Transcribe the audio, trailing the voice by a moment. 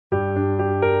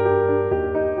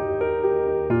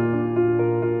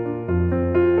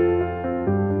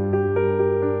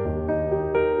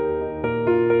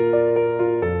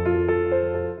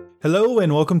Hello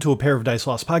and welcome to a Pair of Dice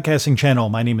Lost podcasting channel.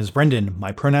 My name is Brendan.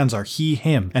 My pronouns are he,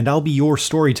 him, and I'll be your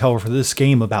storyteller for this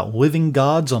game about living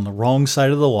gods on the wrong side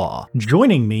of the law.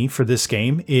 Joining me for this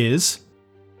game is...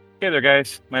 Hey there,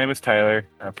 guys. My name is Tyler.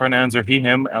 Pronouns are he,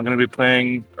 him. I'm going to be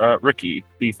playing Ricky,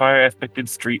 the fire-aspected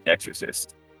street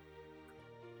exorcist.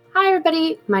 Hi,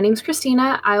 everybody. My name's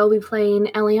Christina. I will be playing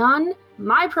Elion.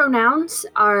 My pronouns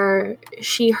are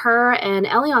she, her, and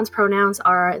Elion's pronouns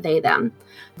are they, them.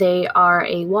 They are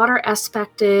a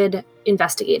water-aspected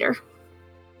investigator.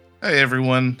 Hi,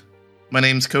 everyone. My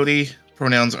name's Cody.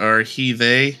 Pronouns are he,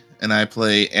 they, and I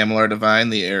play Amalar Divine,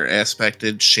 the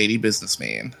air-aspected shady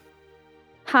businessman.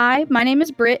 Hi, my name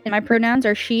is Britt, and my pronouns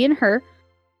are she and her.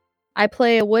 I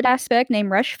play a wood aspect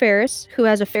named Rush Ferris, who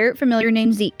has a ferret familiar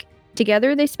named Zeke.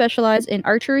 Together, they specialize in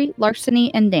archery,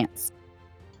 larceny, and dance.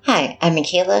 Hi, I'm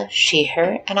Michaela, she,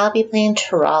 her, and I'll be playing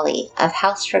Tirali of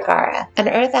House Regara, an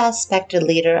earth-aspected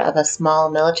leader of a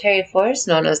small military force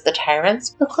known as the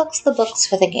Tyrants, who cooks the books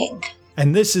for the gang.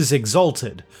 And this is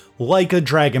Exalted, like a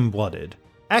dragon-blooded.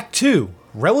 Act 2,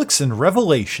 Relics and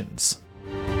Revelations.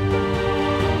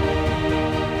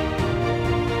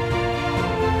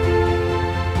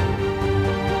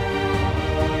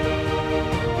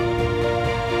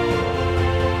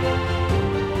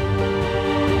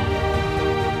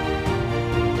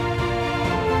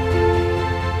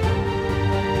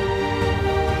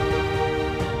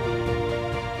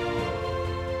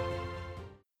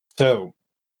 So,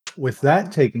 with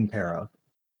that taken care of,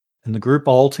 and the group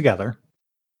all together,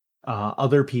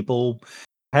 other people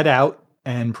head out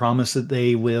and promise that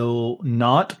they will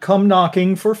not come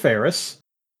knocking for Ferris,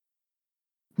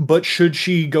 but should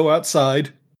she go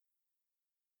outside,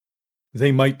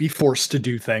 they might be forced to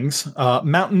do things.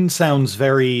 Mountain sounds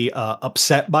very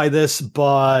upset by this,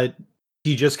 but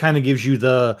he just kind of gives you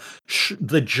the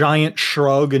giant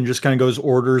shrug and just kind of goes,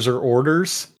 orders are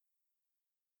orders.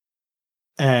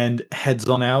 And heads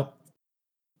on out.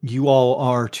 You all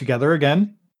are together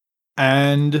again,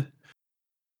 and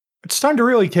it's time to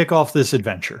really kick off this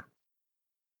adventure.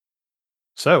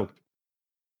 So,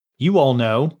 you all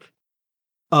know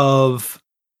of,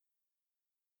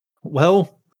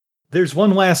 well, there's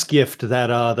one last gift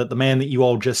that that the man that you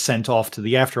all just sent off to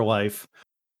the afterlife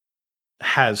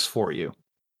has for you,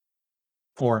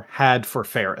 or had for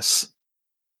Ferris.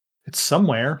 It's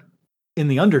somewhere in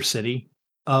the Undercity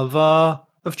of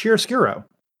Chiaroscuro.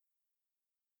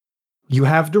 You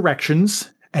have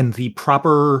directions and the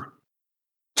proper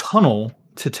tunnel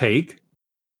to take.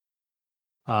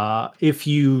 If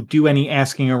you do any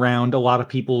asking around, a lot of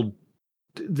people,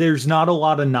 there's not a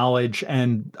lot of knowledge,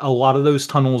 and a lot of those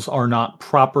tunnels are not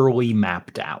properly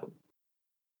mapped out.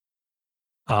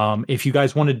 If you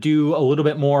guys want to do a little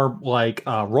bit more like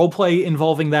roleplay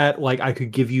involving that, like I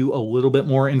could give you a little bit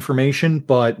more information,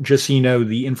 but just so you know,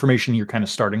 the information you're kind of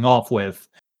starting off with,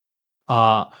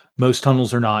 most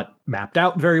tunnels are not mapped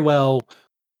out very well.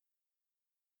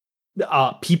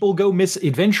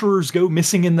 Adventurers go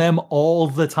missing in them all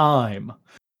the time.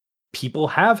 People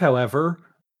have, however,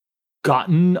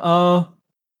 gotten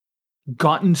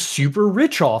super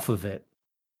rich off of it.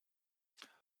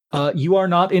 You are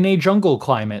not in a jungle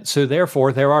climate, so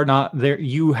therefore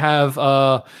you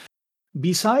have,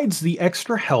 besides the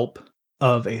extra help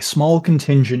of a small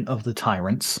contingent of the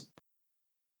tyrants,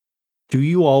 do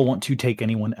you all want to take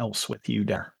anyone else with you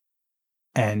there?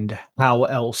 And how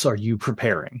else are you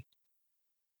preparing?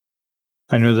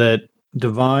 I know that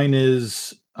Divine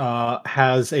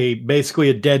has basically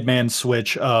a dead man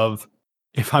switch of,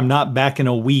 if I'm not back in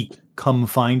a week, come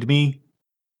find me.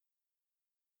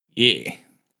 Yeah.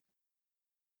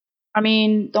 I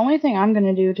mean, the only thing I'm going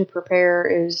to do to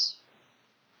prepare is,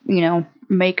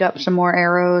 make up some more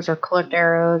arrows or collect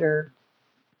arrows or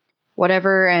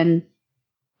whatever, and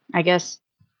I guess,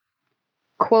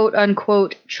 quote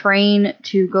unquote, train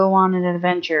to go on an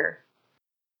adventure.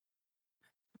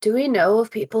 Do we know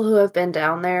of people who have been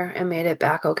down there and made it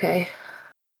back okay?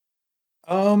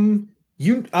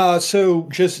 So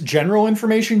just general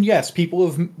information, yes,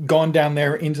 people have gone down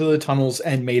there into the tunnels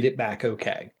and made it back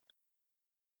okay.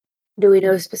 Do we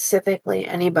know specifically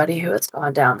anybody who has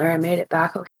gone down there and made it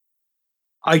back okay?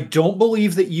 I don't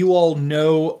believe that you all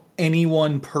know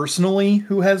anyone personally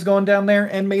who has gone down there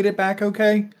and made it back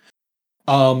okay.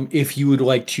 If you would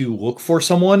like to look for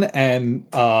someone and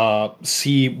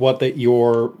see what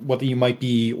you might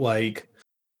be like,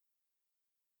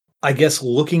 I guess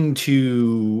looking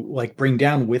to like bring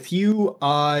down with you,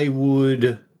 I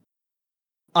would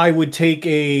take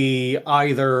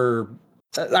either,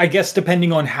 I guess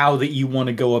depending on how that you want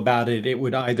to go about it, it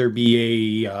would either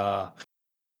be a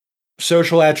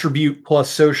social attribute plus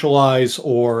socialize,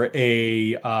 or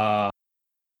a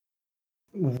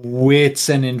Wits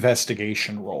and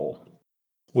investigation roll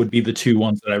would be the two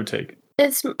ones that I would take.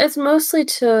 It's mostly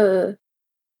to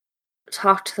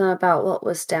talk to them about what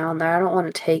was down there. I don't want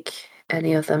to take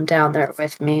any of them down there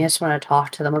with me. I just want to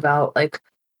talk to them about like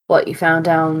what you found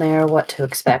down there, what to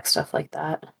expect, stuff like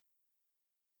that.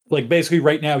 Like basically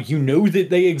right now you know that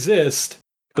they exist,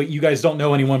 but you guys don't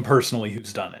know anyone personally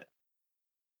who's done it.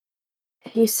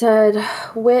 He said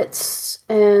wits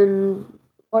and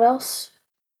what else?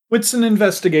 Wits and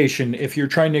investigation if you're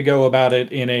trying to go about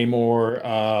it in a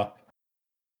more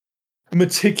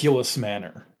meticulous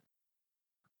manner.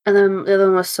 And then the other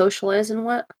one was socialize and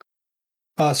what?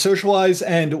 Socialize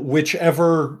and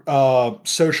whichever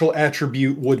social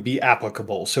attribute would be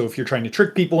applicable. So if you're trying to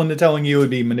trick people into telling you, it would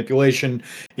be manipulation.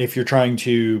 If you're trying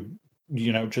to,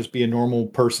 just be a normal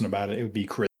person about it, it would be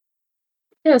charisma.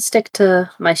 Yeah, stick to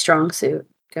my strong suit.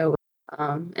 Go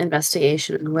with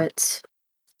investigation and wits.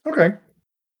 Okay.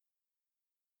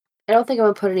 I don't think I'm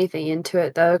gonna put anything into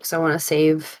it though, because I want to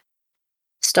save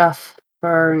stuff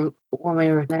for when we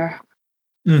were there.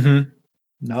 Mm-hmm.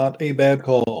 Not a bad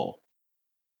call.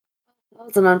 That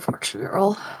was an unfortunate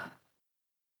roll.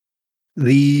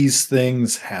 These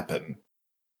things happen.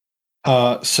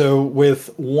 So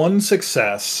with one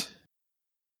success,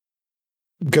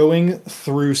 going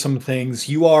through some things,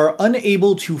 you are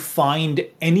unable to find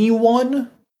anyone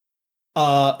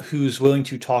who's willing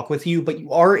to talk with you, but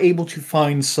you are able to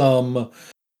find some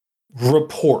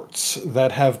reports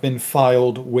that have been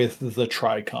filed with the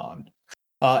Tricon.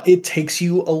 It takes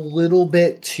you a little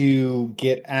bit to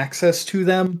get access to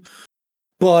them,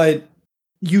 but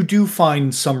you do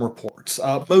find some reports.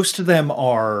 Most of them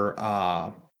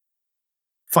are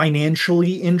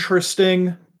financially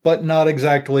interesting, but not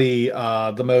exactly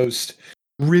the most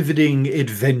riveting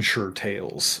adventure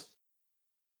tales.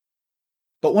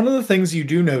 But one of the things you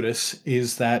do notice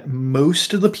is that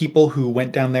most of the people who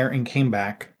went down there and came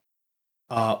back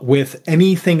with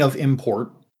anything of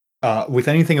importance,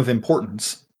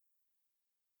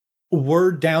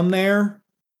 were down there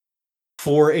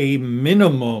for a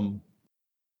minimum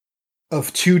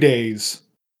of 2 days,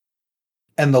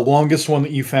 and the longest one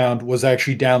that you found was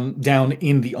actually down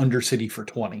in the Undercity for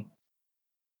 20.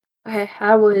 Okay,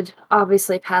 I would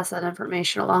obviously pass that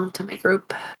information along to my group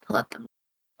to let them.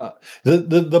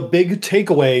 The big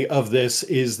takeaway of this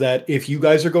is that if you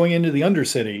guys are going into the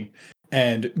Undercity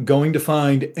and going to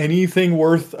find anything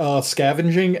worth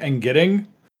scavenging and getting,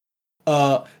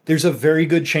 there's a very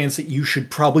good chance that you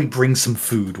should probably bring some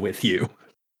food with you.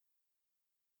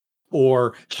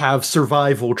 Or have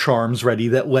survival charms ready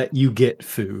that let you get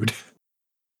food.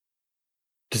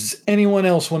 Does anyone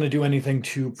else want to do anything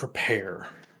to prepare?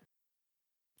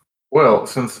 Well,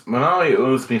 since Manali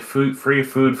owes me free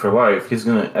food for life,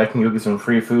 I can go get some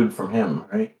free food from him,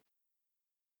 right?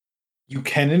 You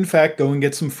can, in fact, go and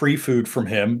get some free food from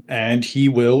him, and he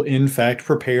will, in fact,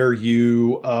 prepare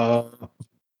you.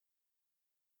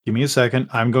 Give me a second.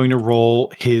 I'm going to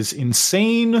roll his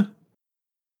insane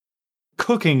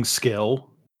cooking skill,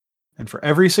 and for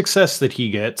every success that he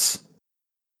gets,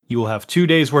 you will have 2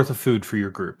 days worth of food for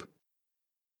your group.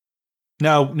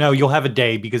 No, you'll have a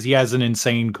day because he has an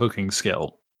insane cooking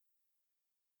skill.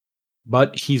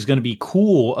 But he's going to be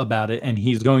cool about it, and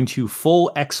he's going to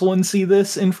full excellency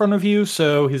this in front of you,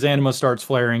 so his anima starts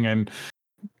flaring, and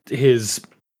his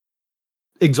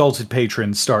exalted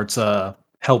patron starts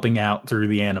helping out through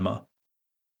the anima.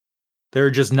 There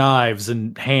are just knives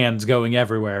and hands going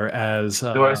everywhere as...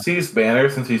 Do I see his banner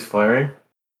since he's flaring?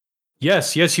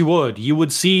 Yes, you would. You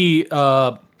would see...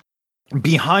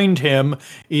 behind him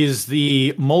is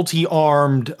the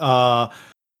multi-armed...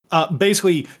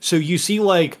 basically, so you see,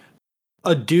 like,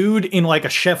 a dude in, like, a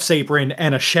chef's apron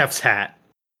and a chef's hat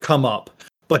come up.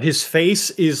 But his face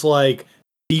is, like,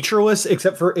 featureless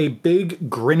except for a big,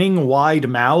 grinning, wide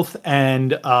mouth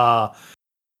and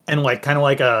like, kind of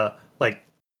like a...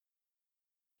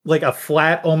 Like a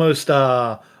flat, almost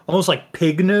like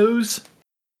pig nose.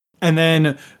 And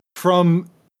then from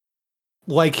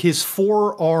like his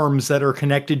forearms that are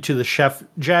connected to the chef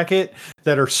jacket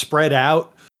that are spread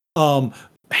out,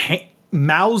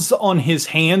 mouths on his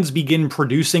hands begin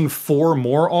producing 4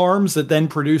 more arms that then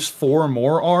produce 4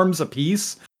 more arms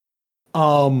apiece,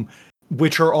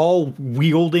 which are all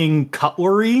wielding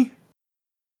cutlery.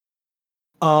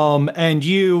 And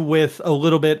you, with a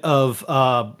little bit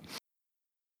of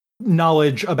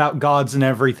knowledge about gods and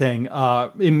everything,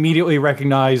 immediately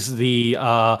recognize the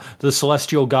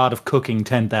celestial god of cooking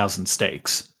 10,000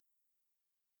 steaks.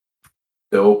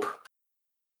 Dope.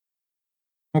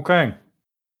 Okay.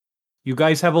 You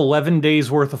guys have 11 days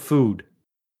worth of food.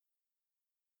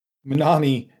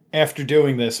 Minami, after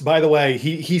doing this. By the way,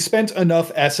 he spent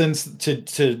enough essence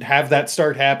to have that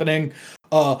start happening.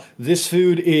 This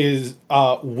food is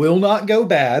will not go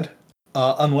bad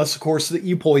unless, of course, that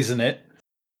you poison it.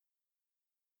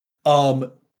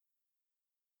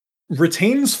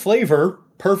 Retains flavor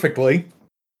perfectly,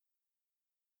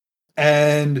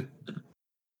 and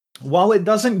while it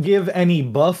doesn't give any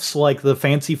buffs like the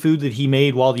fancy food that he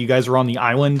made while you guys were on the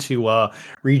island to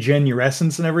regen your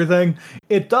essence and everything,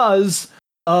 it does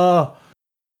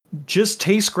just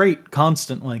taste great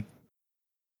constantly.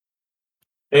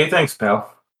 Hey, thanks,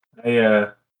 pal.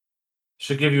 I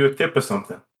should give you a tip or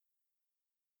something.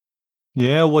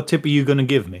 Yeah, what tip are you gonna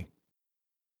give me?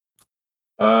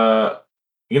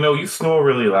 You snore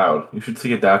really loud. You should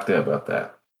see a doctor about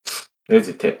that. There's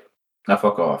a tip. Now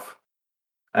fuck off.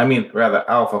 I mean, rather,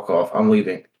 I'll fuck off. I'm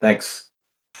leaving. Thanks.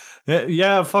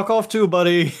 Yeah, fuck off too,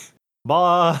 buddy.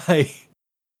 Bye.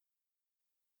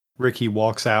 Ricky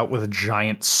walks out with a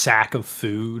giant sack of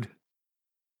food.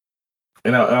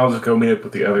 And I'll just go meet up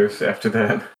with the others after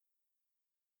that.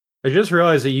 I just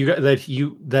realized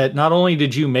that not only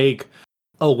did you make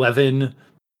 11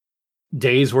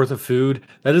 days worth of food,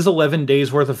 that is 11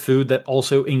 days worth of food that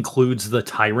also includes the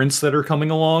tyrants that are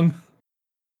coming along.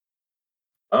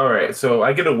 All right, so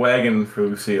I get a wagon for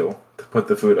Lucille to put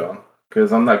the food on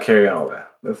because I'm not carrying all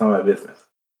that. That's not my business.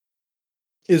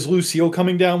 Is Lucille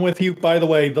coming down with you? By the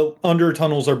way, the under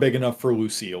tunnels are big enough for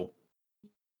Lucille.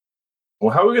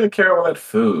 Well, how are we going to carry all that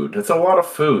food? It's a lot of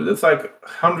food. It's like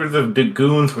hundreds of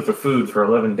goons worth of food for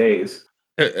 11 days.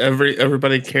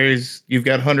 Everybody carries. You've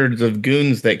got hundreds of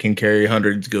goons that can carry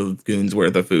hundreds of goons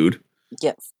worth of food.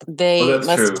 Yes, they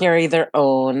must true. carry their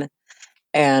own.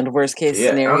 And worst case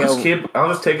scenario, I'll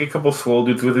just take a couple swole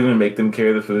dudes with me and make them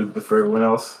carry the food for everyone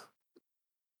else.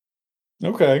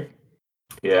 Okay.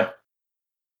 Yeah.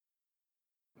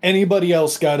 Anybody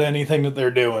else got anything that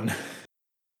they're doing?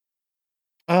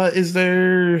 Is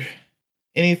there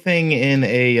anything in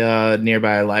a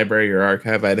nearby library or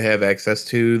archive I'd have access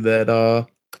to that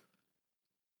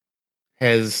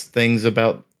has things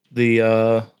about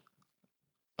the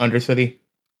Undercity?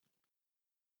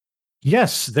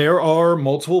 Yes, there are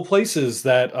multiple places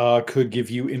that could give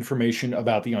you information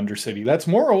about the Undercity. That's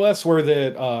more or less where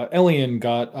that Elian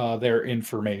got their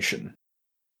information.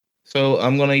 So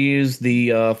I'm going to use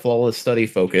the Flawless Study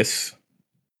focus.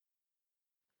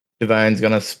 Divine's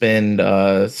going to spend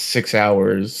 6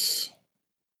 hours.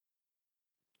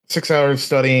 6 hours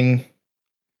studying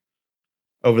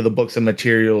over the books and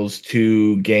materials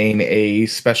to gain a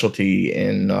specialty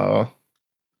in a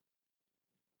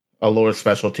lower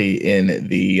specialty in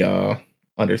the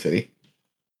Undercity.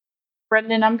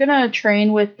 Brendan, I'm gonna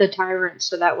train with the tyrant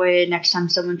so that way next time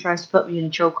someone tries to put me in a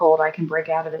chokehold, I can break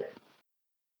out of it.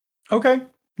 Okay,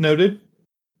 noted.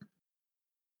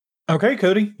 Okay,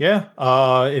 Cody. Yeah.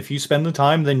 If you spend the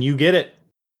time, then you get it.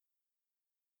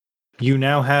 You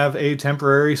now have a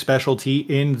temporary specialty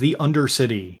in the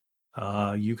Undercity.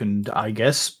 You can, I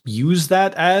guess, use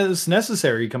that as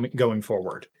necessary going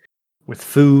forward. With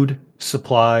food,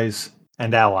 supplies,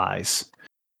 and allies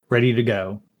ready to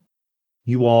go.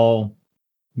 You all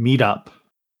meet up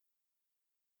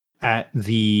at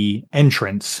the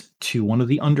entrance to one of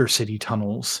the Undercity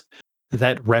tunnels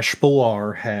that Resh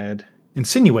Balar had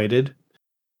insinuated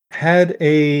had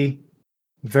a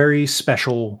very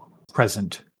special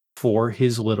present for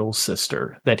his little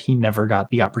sister that he never got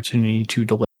the opportunity to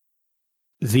deliver.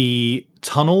 The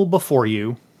tunnel before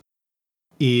you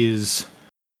is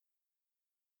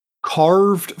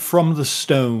carved from the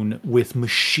stone with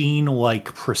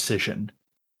machine-like precision.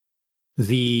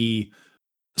 The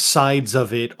sides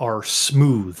of it are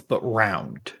smooth but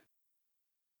round.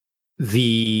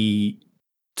 The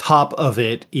top of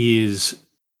it is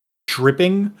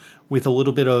dripping with a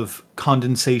little bit of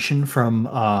condensation from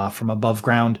above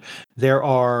ground. There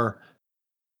are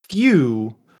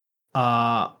few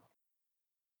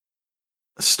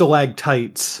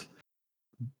stalactites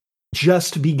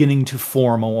just beginning to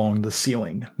form along the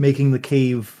ceiling, making the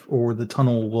cave or the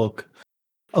tunnel look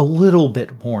a little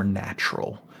bit more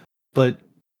natural, but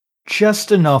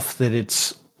just enough that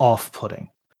it's off-putting.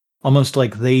 Almost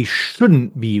like they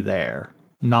shouldn't be there,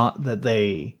 not that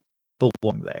they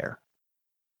belong there.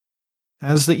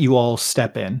 As that you all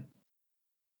step in,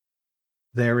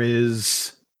 there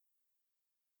is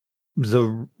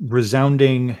the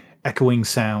resounding, echoing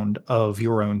sound of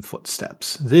your own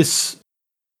footsteps. This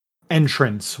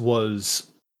entrance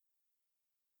was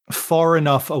far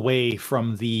enough away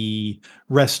from the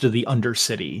rest of the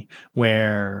Undercity,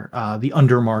 where the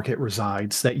Undermarket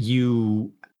resides, that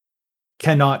you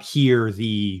cannot hear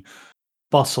the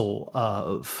bustle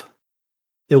of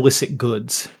illicit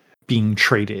goods being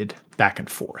traded back and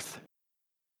forth.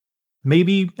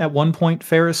 Maybe at one point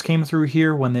Ferris came through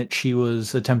here when she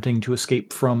was attempting to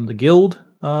escape from the guild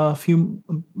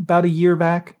about a year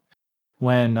back,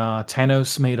 when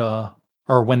Thanos made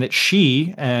when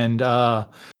she and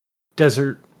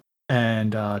Desert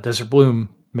Bloom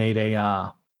made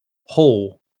a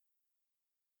hole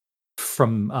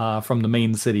from the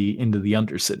main city into the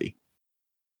Undercity.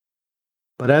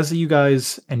 But as you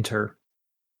guys enter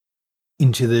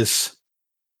into this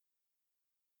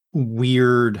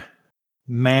weird,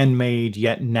 man-made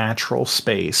yet natural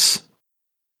space,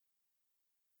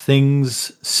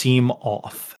 things seem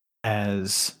off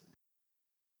as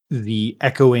the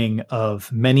echoing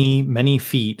of many, many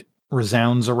feet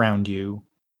resounds around you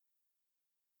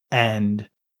and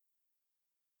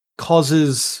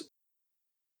causes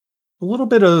a little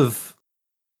bit of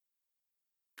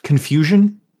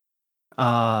confusion.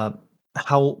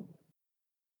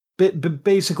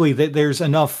 Basically, there's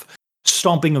enough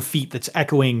stomping of feet that's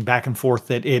echoing back and forth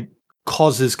that it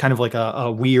causes kind of like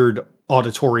a weird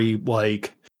auditory,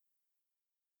 like,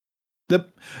 the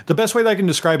best way that I can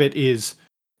describe it is,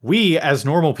 we as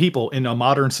normal people in a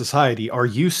modern society are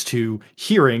used to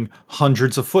hearing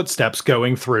hundreds of footsteps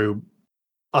going through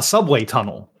a subway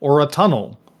tunnel or a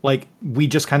tunnel. Like, we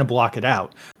just kind of block it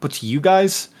out. But to you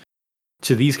guys,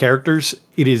 to these characters,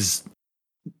 it is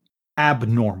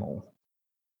abnormal.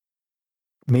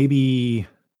 Maybe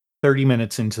 30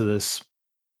 minutes into this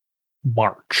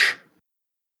march,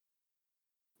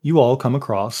 you all come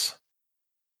across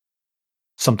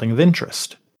something of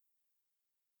interest.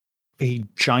 A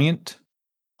giant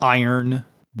iron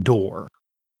door.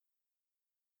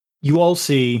 You all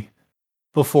see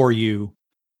before you,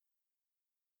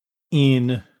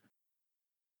 in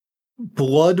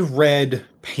blood red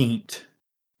paint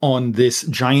on this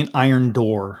giant iron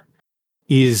door,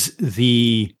 is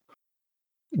the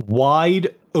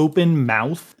wide open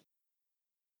mouth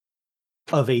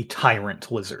of a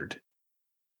tyrant lizard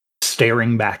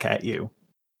staring back at you.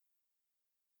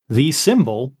 The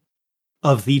symbol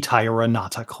of the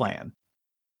Tyranata clan.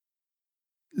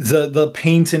 The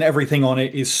paint and everything on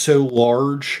it is so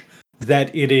large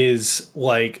that it is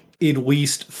like at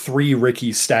least 3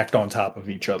 Rickies stacked on top of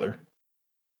each other.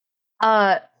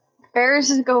 Ferris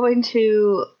is going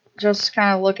to just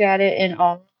kind of look at it in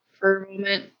awe for a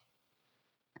moment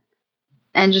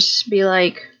and just be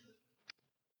like,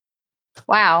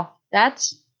 wow,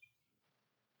 that's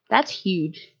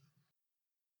huge.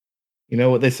 You know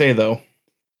what they say, though?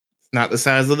 It's not the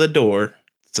size of the door,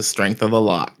 it's the strength of the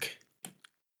lock.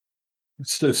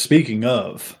 So speaking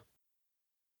of,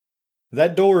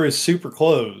 that door is super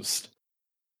closed.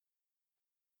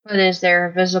 But is there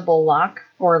a visible lock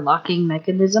or locking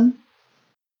mechanism?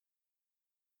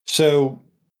 So,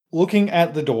 looking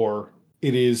at the door,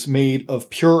 it is made of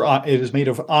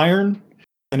iron,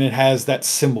 and it has that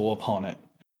symbol upon it.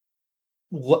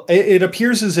 It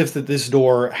appears as if that this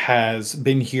door has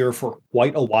been here for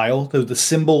quite a while, though the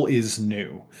symbol is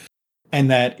new, and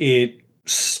that it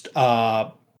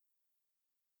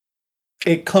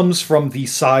comes from the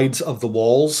sides of the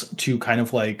walls to kind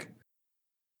of like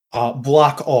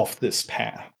block off this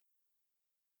path.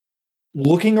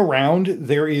 Looking around,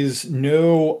 there is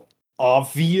no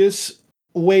obvious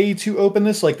way to open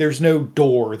this. Like, there's no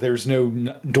door, there's no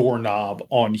doorknob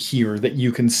on here that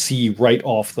you can see right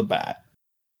off the bat.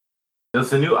 Does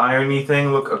the new irony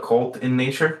thing look occult in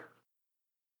nature?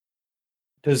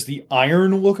 Does the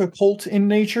iron look occult in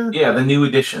nature? Yeah, the new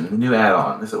edition, the new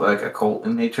add-on. Is it like occult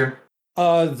in nature?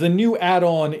 The new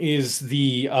add-on is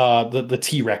the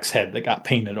T-Rex head that got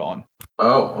painted on.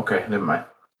 Oh, okay, never mind.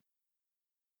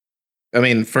 I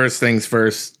mean, first things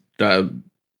first, I'm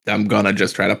gonna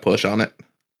just try to push on it.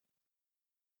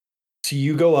 So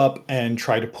you go up and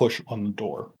try to push on the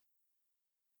door.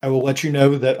 I will let you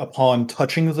know that upon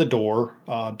touching the door,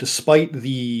 despite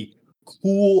the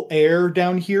cool air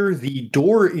down here, the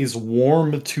door is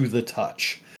warm to the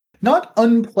touch. Not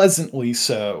unpleasantly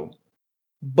so,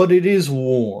 but it is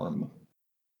warm.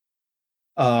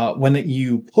 When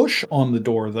you push on the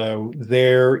door, though,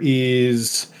 there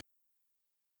is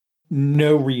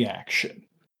no reaction.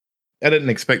 I didn't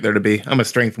expect there to be. I'm a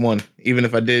strength 1. Even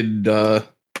if I did,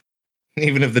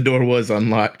 even if the door was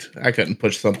unlocked, I couldn't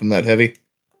push something that heavy.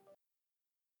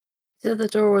 So the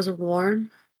door was warm?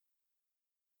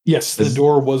 Yes, the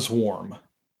door was warm.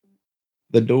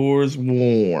 The door's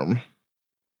warm.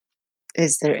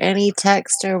 Is there any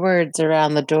text or words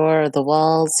around the door or the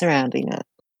walls surrounding it?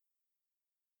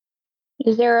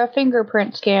 Is there a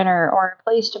fingerprint scanner or a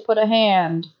place to put a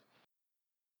hand?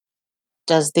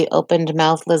 Does the opened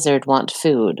mouth lizard want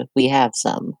food? We have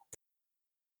some.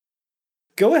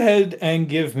 Go ahead and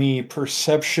give me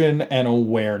perception and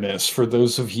awareness for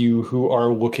those of you who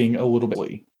are looking a little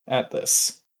bit at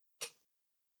this.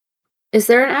 Is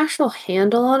there an actual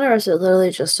handle on it, or is it literally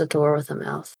just a door with a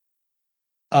mouth?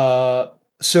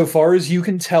 So far as you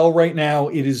can tell right now,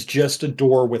 it is just a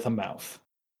door with a mouth.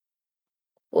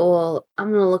 Well,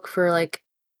 I'm gonna look for like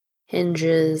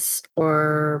hinges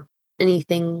or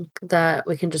anything that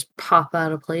we can just pop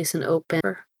out of place and open.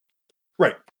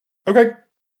 Right. Okay.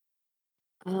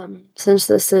 Since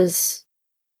this is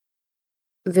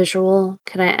visual,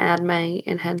 can I add my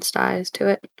enhanced eyes to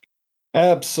it?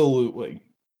 Absolutely.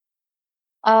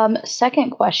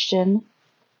 Second question.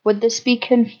 Would this be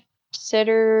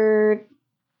considered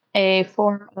a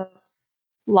form of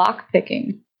lock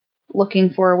picking?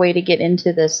 Looking for a way to get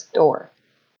into this door.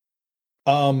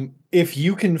 If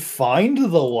you can find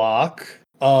the lock,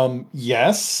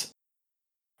 yes.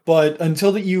 But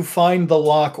until that you find the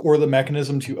lock or the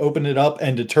mechanism to open it up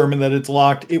and determine that it's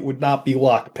locked, it would not be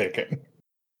lock picking.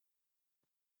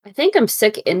 I think I'm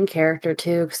sick in character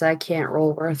too, because I can't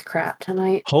roll worth crap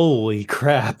tonight. Holy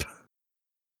crap.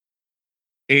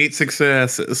 8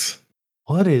 successes.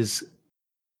 What is...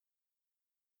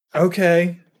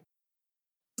 Okay.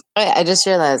 I just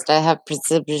realized I have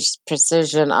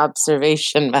precision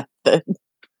observation method.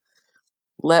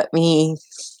 Let me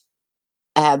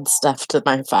add stuff to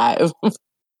my 5.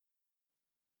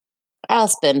 I'll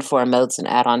spend 4 modes and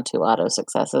add on 2 auto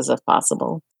successes if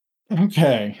possible.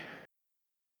 Okay.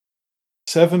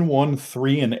 7, 1,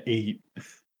 3, and 8.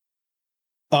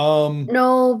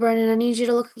 No, Brennan, I need you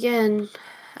to look again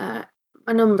at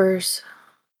my numbers.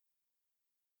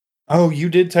 Oh, you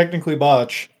did technically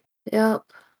botch. Yep.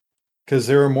 Because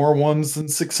there are more 1s than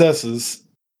successes.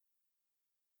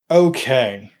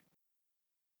 Okay.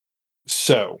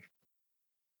 So,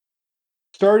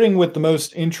 starting with the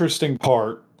most interesting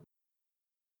part,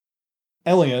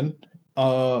 Elian,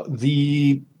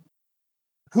 who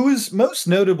is most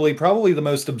notably probably the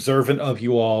most observant of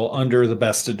you all under the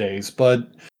best of days, but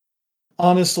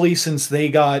honestly, since they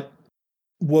got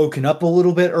woken up a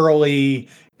little bit early,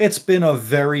 it's been a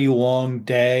very long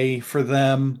day for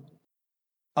them.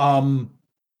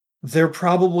 They're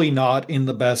probably not in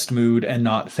the best mood and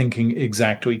not thinking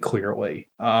exactly clearly.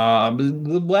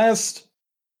 The last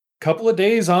couple of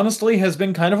days, honestly, has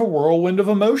been kind of a whirlwind of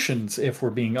emotions, if we're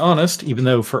being honest, even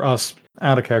though for us,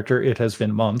 out of character, it has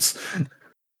been months.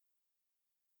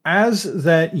 As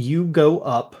that you go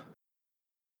up,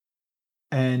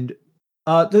 and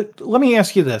let me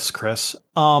ask you this, Chris.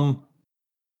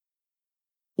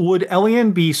 Would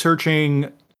Elian be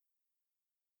searching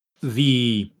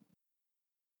the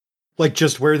like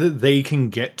just where they can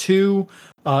get to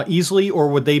easily, or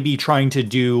would they be trying to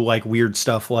do like weird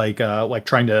stuff like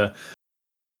trying to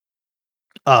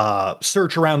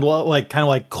search around, like kind of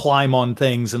like climb on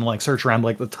things and like search around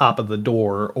like the top of the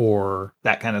door or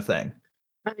that kind of thing?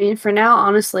 I mean, for now,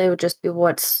 honestly, it would just be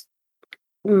what's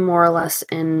more or less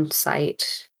in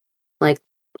sight. Like,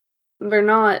 they're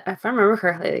not, if I remember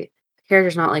correctly, the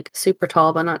character's not like super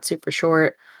tall, but not super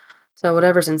short. So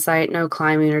whatever's in sight, no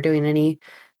climbing or doing any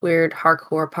weird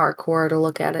hardcore parkour to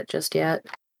look at it just yet.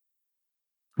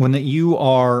 When that you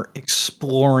are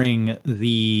exploring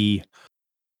the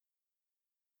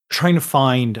trying to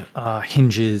find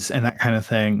hinges and that kind of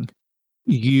thing,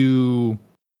 you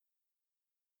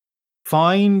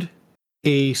find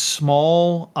a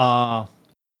small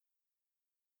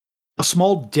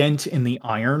dent in the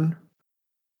iron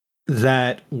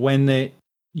that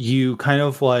you kind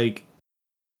of like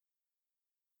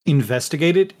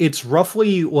investigate it, it's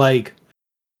roughly like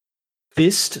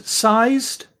fist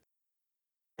sized,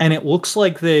 and it looks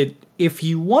like that if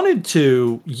you wanted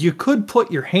to, you could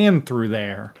put your hand through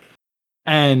there,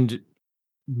 and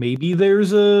maybe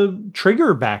there's a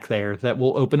trigger back there that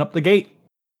will open up the gate.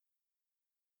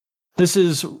 This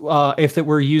is, if that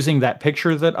we're using that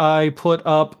picture that I put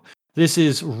up, this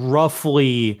is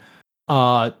roughly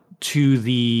to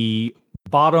the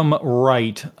bottom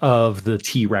right of the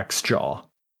T-Rex jaw.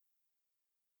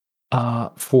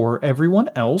 For everyone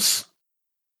else,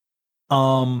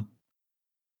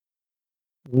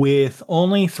 with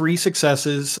only 3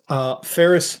 successes,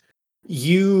 Ferris,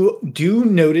 you do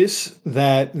notice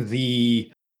that the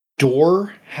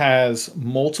door has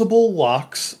multiple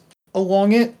locks along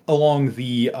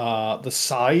the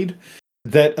side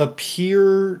that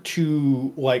appear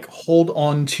to like hold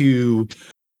on to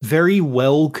very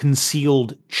well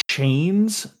concealed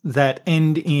chains that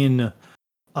end in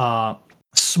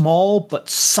small but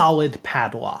solid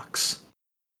padlocks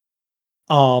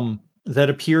that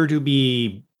appear to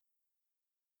be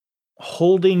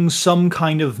holding some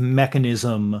kind of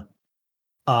mechanism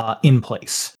in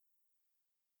place.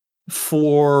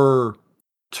 For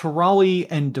Tarali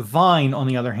and Divine, on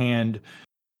the other hand,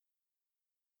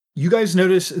 you guys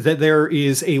notice that there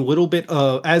is a little bit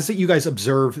of, as that you guys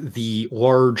observe the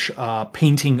large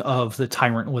painting of the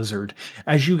tyrant lizard,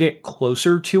 as you get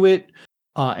closer to it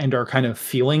and are kind of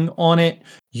feeling on it,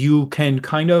 you can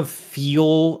kind of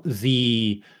feel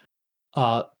the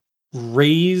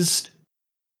raised.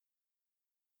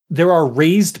 There are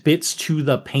raised bits to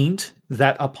the paint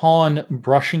that, upon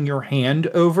brushing your hand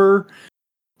over,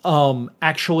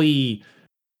 actually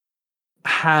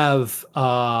have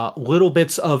little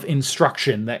bits of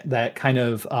instruction that kind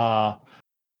of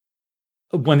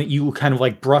when you kind of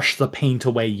like brush the paint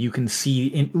away, you can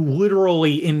see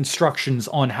literally instructions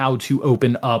on how to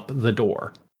open up the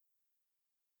door.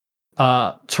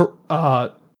 Tarali,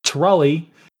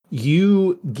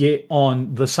 you get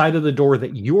on the side of the door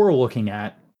that you're looking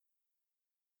at.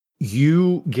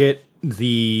 You get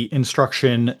the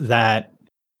instruction that,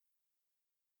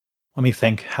 let me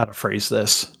think how to phrase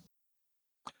this.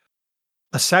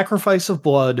 A sacrifice of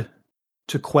blood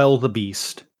to quell the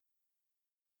beast.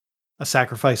 A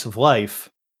sacrifice of life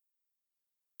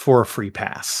for a free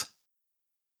pass.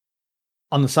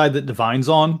 On the side that Divine's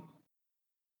on,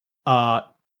 by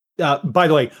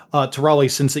the way,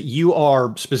 Tarali, since that you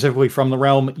are specifically from the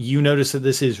realm, you notice that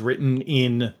this is written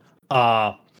in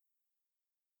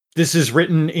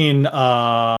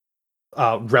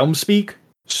realm speak.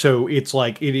 So it's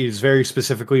like, it is very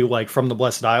specifically like from the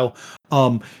Blessed Isle.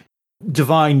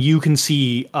 Divine, you can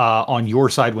see on your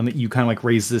side when you kind of like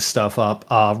raise this stuff up,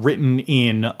 written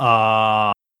in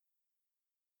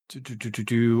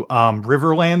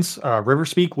Riverlands, River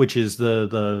Speak, which is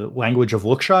the language of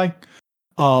Lookshy.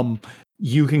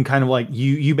 You can kind of like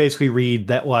you basically read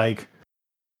that, like,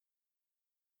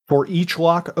 for each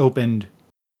lock opened,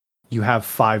 you have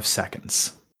 5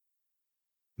 seconds.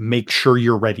 Make sure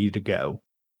you're ready to go.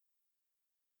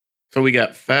 So we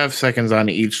got 5 seconds on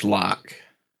each lock.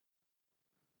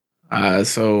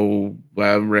 So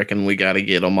I reckon we got to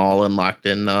get them all unlocked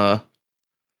in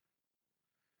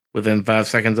within 5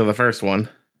 seconds of the first one.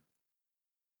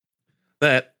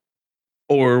 That,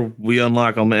 or we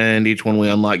unlock them and each one we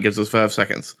unlock gives us 5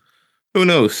 seconds. Who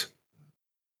knows?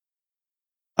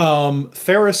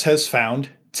 Ferris has found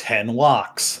 10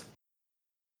 locks.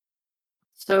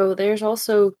 So there's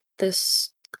also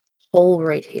this hole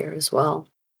right here as well.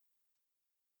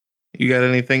 You got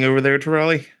anything over there,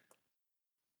 Tarali?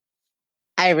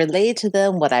 I relayed to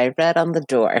them what I read on the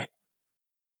door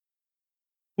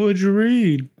What'd you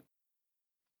read?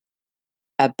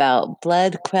 about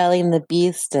blood quelling the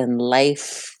beast and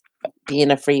life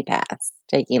being a free pass,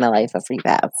 taking a life a free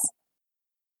pass.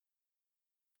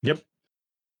 Yep.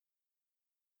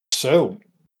 So,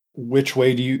 which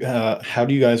way do you, how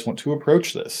do you guys want to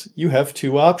approach this? You have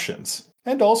 2 options,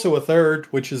 and also a third,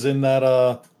 which is in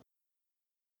that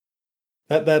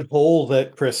that hole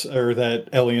that Chris or that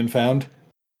Elian found.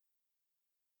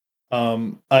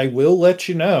 I will let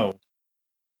you know,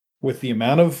 with the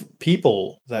amount of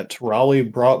people that Tarali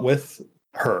brought with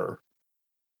her,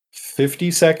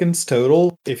 50 seconds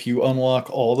total, if you unlock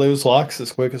all those locks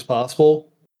as quick as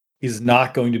possible, is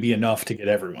not going to be enough to get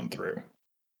everyone through.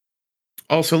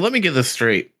 Also, let me get this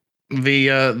straight. The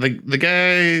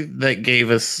guy that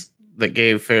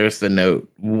gave Ferris the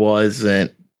note was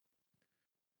the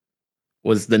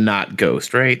not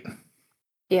ghost, right?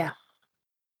 Yeah.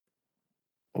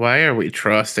 Why are we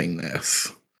trusting this?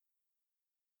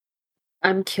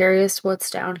 I'm curious what's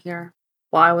down here.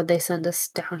 Why would they send us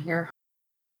down here?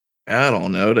 I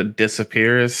don't know, to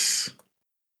disappear us.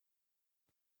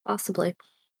 Possibly.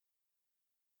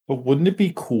 But wouldn't it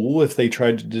be cool if they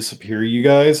tried to disappear you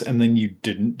guys and then you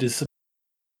didn't disappear?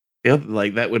 Yep,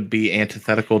 like that would be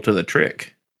antithetical to the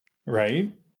trick.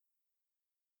 Right?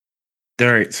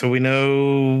 Alright, so we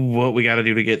know what we gotta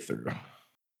do to get through.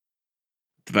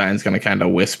 Divine's gonna kinda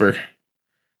whisper.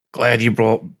 Glad you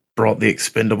brought the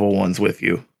expendable ones with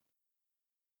you.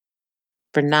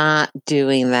 For not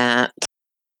doing that.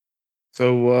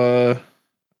 So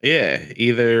yeah,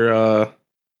 either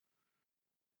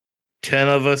 10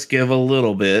 of us give a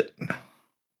little bit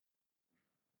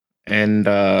and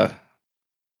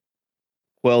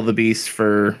quell the beast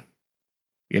for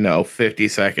 50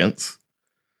 seconds,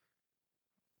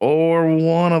 or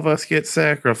one of us gets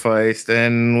sacrificed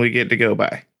and we get to go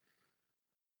by.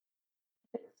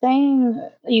 Saying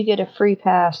you get a free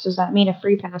pass, does that mean a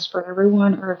free pass for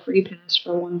everyone or a free pass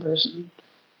for one person?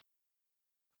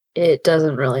 It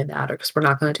doesn't really matter because we're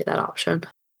not going to do that option.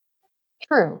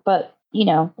 True, but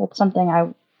it's something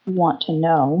I want to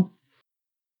know.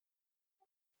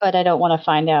 But I don't want to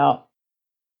find out.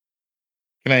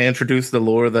 Can I introduce the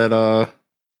lore that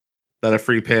That a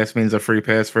free pass means a free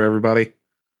pass for everybody?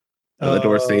 And the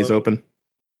door stays open?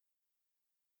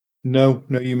 No,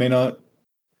 you may not.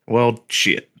 Well,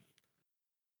 shit.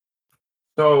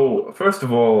 So, first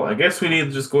of all, I guess we need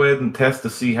to just go ahead and test to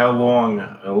see how long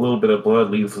a little bit of blood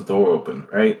leaves the door open,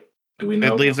 right? Do we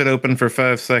know? It leaves it open for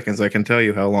 5 seconds. I can tell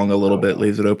you how long a little bit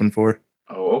leaves it open for.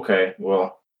 Oh, okay.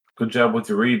 Well, good job with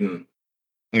your reading.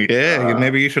 Yeah,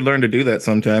 maybe you should learn to do that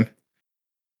sometime.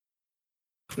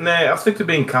 Nah, I'll stick to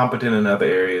being competent in other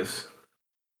areas.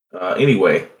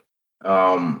 Anyway, what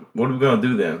are we gonna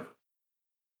do then?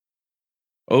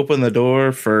 Open the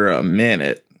door for a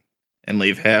minute and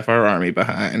leave half our army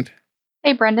behind.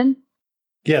 Hey, Brendan.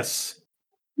 Yes.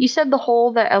 You said the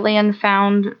hole that Elian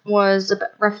found was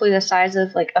roughly the size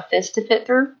of like a fist to fit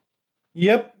through?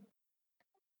 Yep.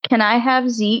 Can I have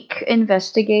Zeke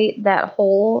investigate that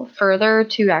hole further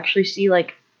to actually see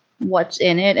like what's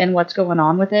in it and what's going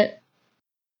on with it?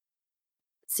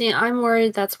 See, I'm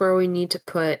worried that's where we need to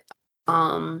put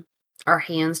our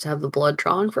hands to have the blood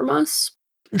drawn from us.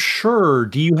 Sure.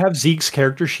 Do you have Zeke's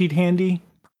character sheet handy?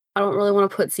 I don't really want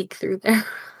to put Zeke through there.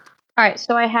 All right,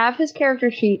 so I have his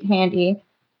character sheet handy.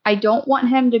 I don't want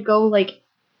him to go like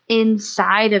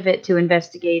inside of it to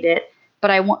investigate it,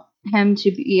 but I want him to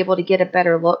be able to get a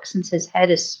better look since his head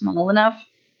is small enough.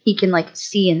 He can like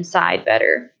see inside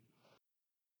better.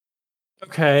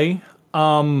 Okay.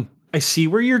 I see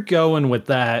where you're going with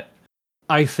that.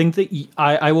 I think that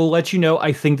I will let you know.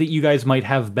 I think that you guys might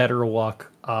have better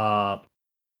luck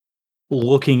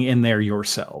looking in there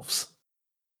yourselves.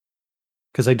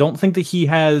 Because I don't think that he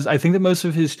has. I think that most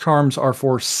of his charms are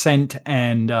for scent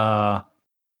and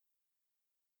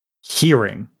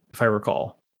hearing, if I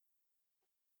recall.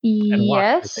 And luck,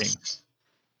 I think. Yes,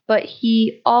 but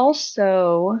he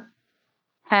also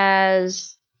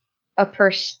has a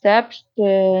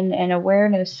perception and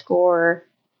awareness score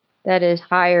that is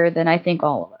higher than I think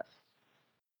all of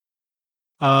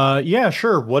us. Yeah,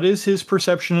 sure. What is his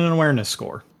perception and awareness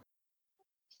score?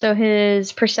 So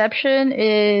his perception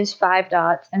is 5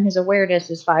 dots and his awareness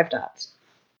is 5 dots.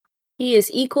 He is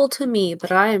equal to me,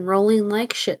 but I am rolling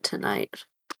like shit tonight.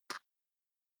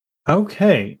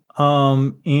 Okay.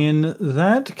 In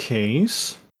that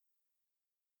case,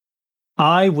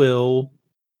 I will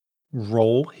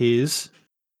roll his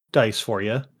dice for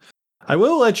you. I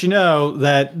will let you know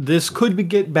that this could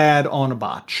get bad on a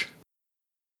botch.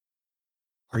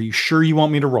 Are you sure you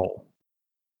want me to roll?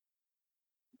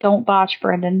 Don't botch,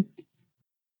 Brendan.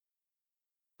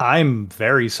 I'm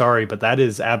very sorry, but that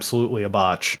is absolutely a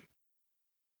botch.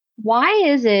 Why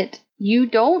is it you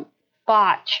don't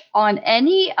botch on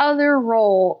any other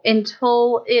roll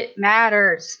until it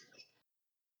matters?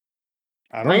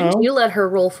 I don't Why didn't know. you let her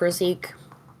roll for Zeke?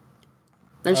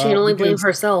 Then she can only blame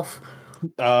herself.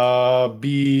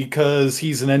 Because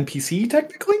he's an NPC,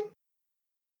 technically?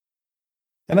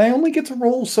 And I only get to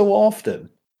roll so often.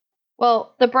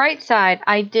 Well, the bright side,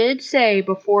 I did say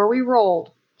before we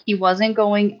rolled, he wasn't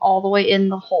going all the way in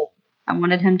the hole. I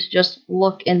wanted him to just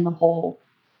look in the hole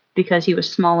because he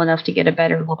was small enough to get a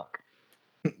better look.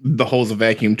 The hole's a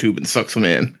vacuum tube and sucks them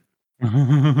in.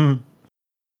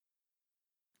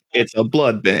 It's a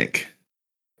blood bank.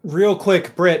 Real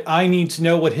quick, Britt, I need to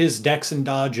know what his dex and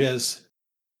dodge is.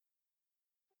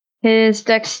 His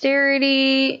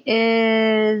dexterity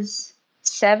is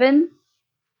 7.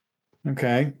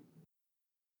 Okay.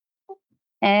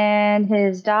 And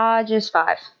his dodge is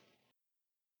 5.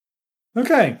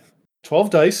 Okay. 12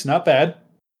 dice, not bad.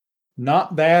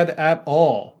 Not bad at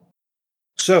all.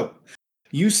 So,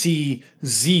 you see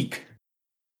Zeke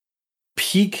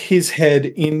peek his head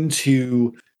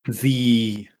into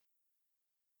the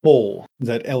hole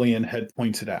that Elian had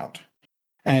pointed out.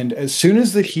 And as soon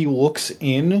as that he looks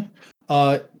in,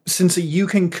 since you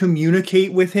can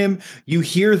communicate with him, you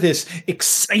hear this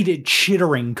excited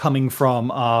chittering coming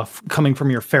from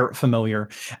your ferret familiar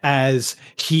as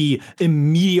he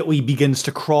immediately begins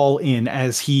to crawl in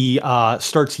as he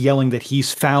starts yelling that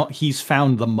he's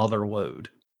found the mother lode.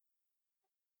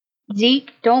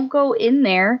 Zeke, don't go in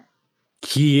there.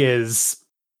 He is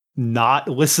not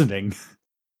listening.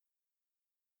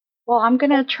 Well, I'm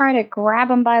going to try to grab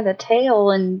him by the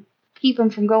tail and keep him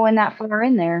from going that far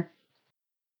in there.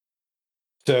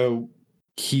 So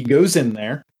he goes in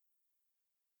there.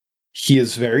 He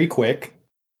is very quick.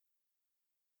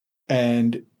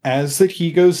 And as that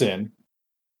he goes in,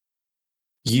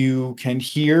 you can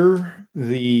hear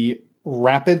the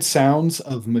rapid sounds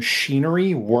of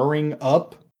machinery whirring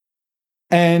up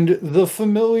and the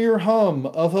familiar hum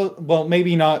of well,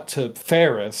 maybe not to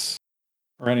Ferris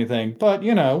or anything, but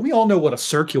we all know what a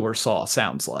circular saw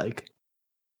sounds like.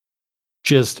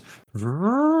 Just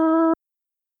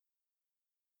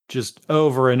just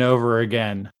over and over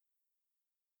again.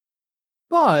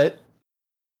 But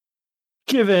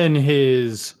given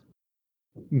his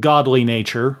godly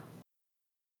nature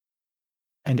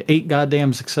and 8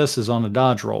 goddamn successes on a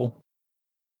dodge roll,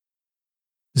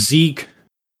 Zeke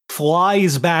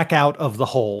flies back out of the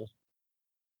hole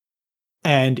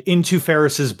and into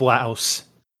Ferris's blouse,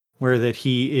 where that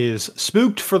he is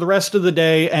spooked for the rest of the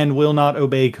day and will not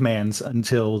obey commands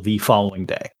until the following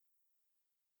day.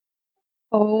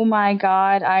 Oh my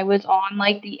god, I was on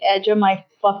like the edge of my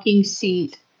fucking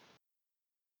seat.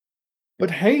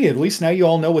 But hey, at least now you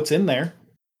all know what's in there.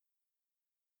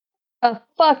 A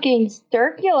fucking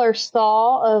circular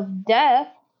saw of death.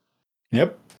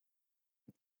 Yep.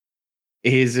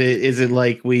 Is it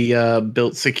like we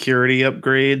built security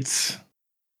upgrades?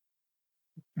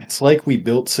 It's like we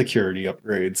built security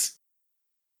upgrades.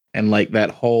 And like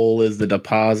that hole is the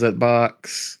deposit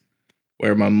box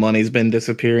where my money's been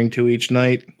disappearing to each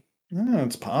night? Oh,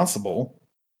 it's possible.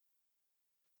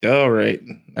 All right.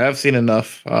 I've seen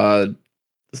enough.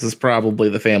 This is probably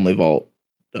the family vault.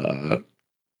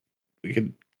 We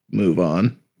could move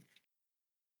on.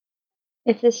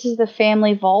 If this is the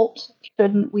family vault,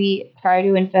 shouldn't we try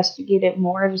to investigate it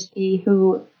more to see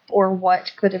who or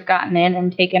what could have gotten in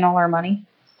and taken all our money?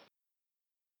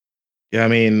 Yeah, I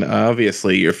mean,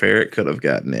 obviously your ferret could have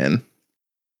gotten in.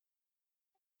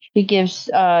 She gives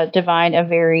Divine a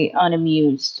very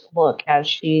unamused look as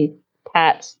she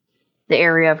pats the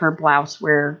area of her blouse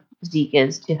where Zeke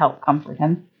is to help comfort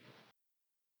him.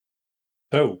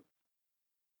 So,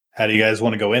 how do you guys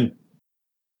want to go in?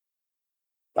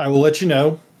 I will let you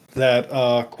know that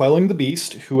quelling the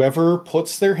beast, whoever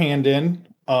puts their hand in,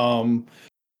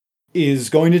 is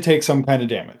going to take some kind of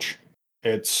damage.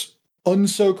 It's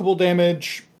unsoakable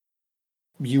damage.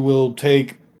 You will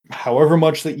take however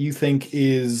much that you think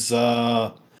is,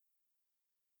 I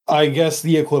guess,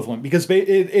 the equivalent, because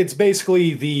it's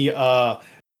basically the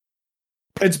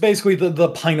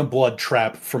pint of blood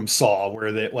trap from Saw,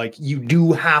 where that like you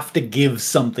do have to give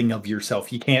something of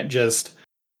yourself. You can't just,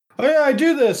 oh yeah, I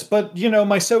do this, but you know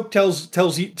my soak tells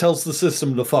the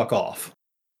system to fuck off.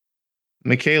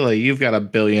 Michaela, you've got 1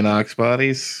 billion ox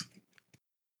bodies.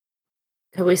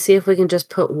 Could we see if we can just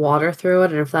put water through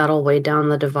it and if that'll weigh down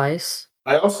the device?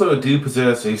 I also do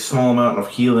possess a small amount of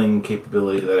healing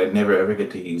capability that I never ever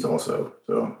get to use also,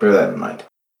 so bear that in mind.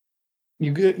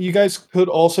 You guys could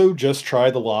also just try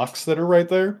the locks that are right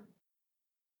there.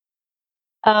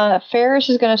 Ferris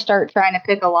is going to start trying to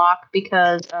pick a lock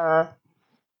because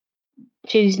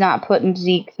she's not putting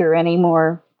Zeke through any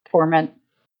more torment.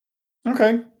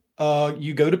 Okay.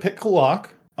 You go to pick a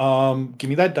lock. Give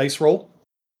me that dice roll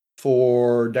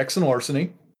for Dex and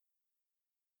Larceny.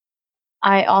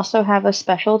 I also have a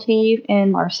specialty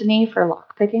in larceny for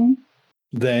lockpicking.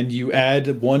 Then you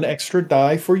add 1 extra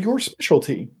die for your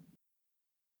specialty.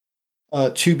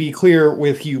 To be clear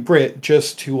with you, Britt,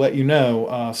 just to let you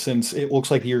know, since it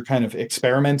looks like you're kind of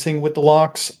experimenting with the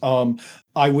locks,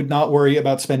 I would not worry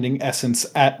about spending essence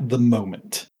at the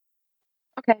moment.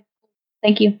 Okay.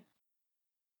 Thank you.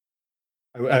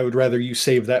 I would rather you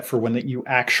save that for when that you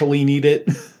actually need it.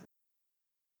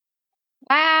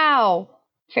 Wow!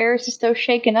 Ferris is so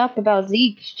shaken up about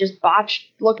Zeke, she just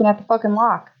botched looking at the fucking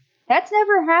lock. That's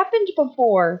never happened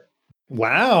before.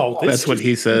 Wow, That's what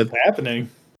he said. Happening.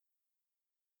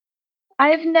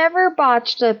 I've never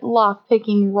botched a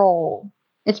lockpicking roll.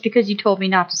 It's because you told me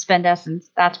not to spend essence.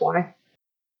 That's why.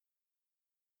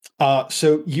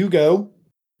 So you go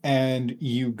and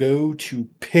you go to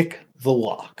pick the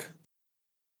lock.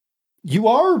 You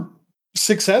are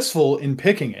successful in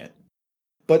picking it,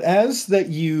 but as that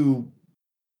you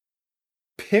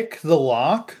pick the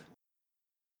lock,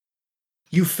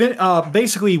 you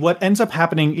basically what ends up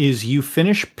happening is you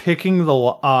finish picking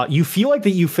the you feel like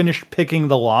that you finished picking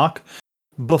the lock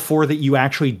before that you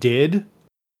actually did.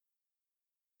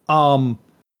 So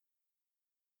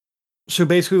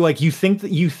basically, like you think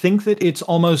that it's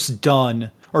almost done,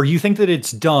 or you think that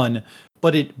it's done,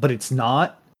 but it's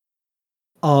not.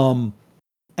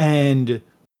 And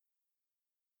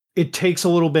it takes a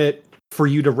little bit for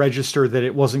you to register that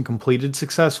it wasn't completed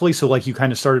successfully. So like you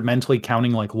kind of started mentally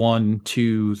counting like 1,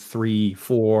 2, 3,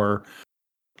 4.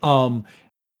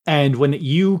 And when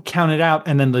you count it out,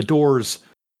 and then the doors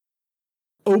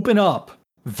open up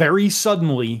very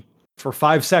suddenly for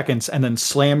 5 seconds and then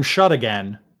slam shut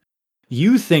again,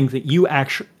 you think that you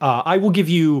actually, I will give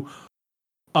you,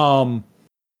 okay,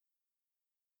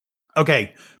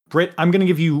 Britt, I'm going to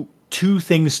give you 2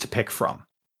 things to pick from.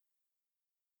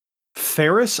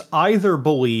 Ferris either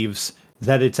believes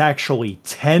that it's actually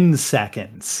 10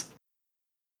 seconds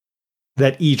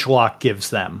that each lock gives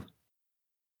them,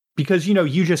 because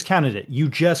you just counted it. You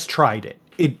just tried it.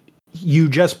 You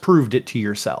just proved it to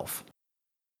yourself.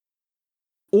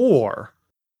 Or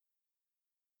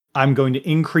I'm going to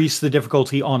increase the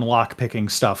difficulty on lock-picking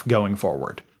stuff going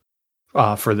forward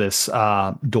for this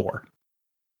door.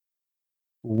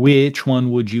 Which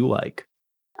one would you like?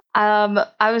 I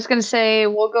was gonna say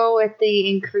we'll go with the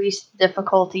increased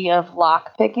difficulty of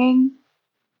lock picking.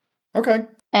 Okay.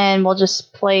 And we'll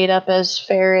just play it up as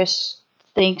Ferris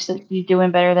thinks that she's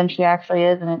doing better than she actually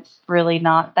is, and it's really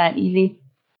not that easy.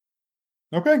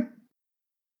 Okay.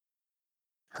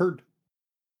 Heard.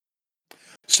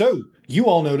 So, you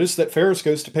all notice that Ferris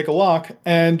goes to pick a lock,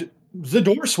 and the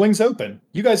door swings open.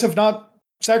 You guys have not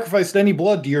sacrificed any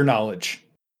blood to your knowledge.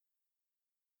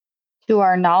 To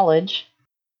our knowledge.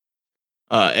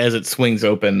 As it swings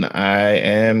open, I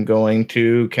am going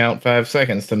to count 5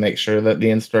 seconds to make sure that the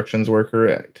instructions were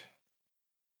correct.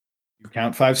 You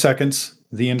count 5 seconds.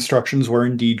 The instructions were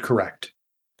indeed correct.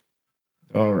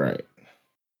 All right.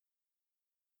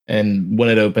 And when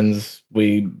it opens,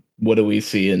 what do we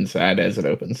see inside as it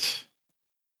opens?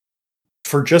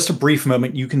 For just a brief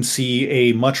moment, you can see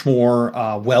a much more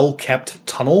well-kept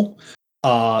tunnel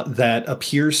that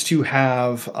appears to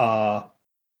have,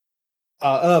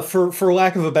 for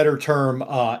lack of a better term,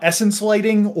 essence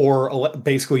lighting or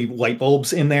basically light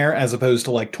bulbs in there as opposed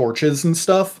to like torches and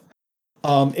stuff.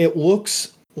 It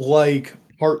looks like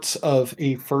parts of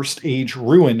a first age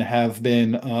ruin have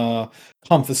been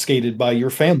confiscated by your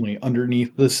family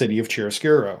underneath the city of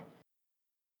Chiaroscuro.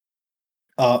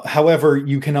 However,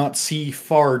 you cannot see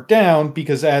far down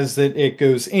because as it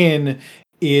goes in,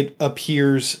 it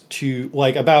appears to,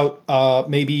 like, about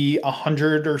maybe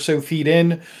 100 or so feet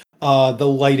in, the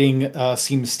lighting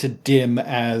seems to dim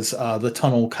as the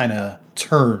tunnel kind of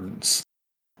turns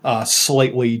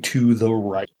slightly to the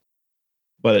right.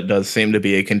 But it does seem to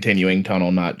be a continuing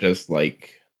tunnel, not just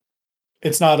like...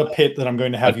 It's not a pit that I'm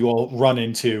going to have you all run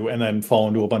into and then fall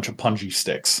into a bunch of punji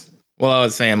sticks. Well, I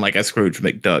was saying like a Scrooge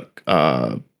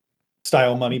McDuck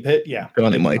style money pit, yeah.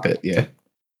 Money pit, yeah.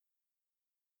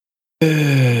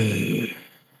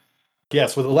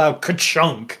 Yes, with a loud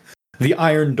ka-chunk, the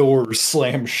iron doors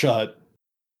slam shut.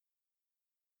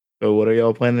 So what are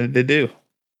y'all planning to do?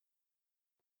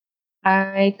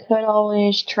 I could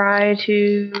always try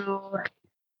to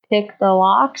pick the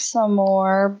lock some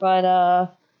more,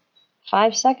 but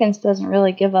 5 seconds doesn't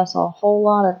really give us a whole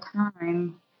lot of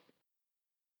time.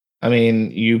 I mean,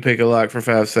 you pick a lock for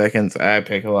 5 seconds, I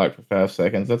pick a lock for 5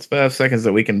 seconds. That's 5 seconds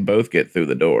that we can both get through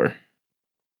the door.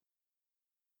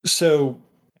 So...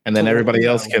 And then everybody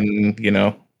else can,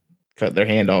 cut their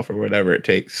hand off or whatever it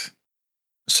takes.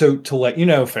 So to let you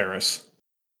know, Ferris,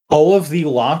 all of the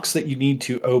locks that you need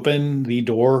to open the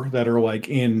door that are like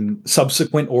in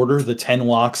subsequent order, the 10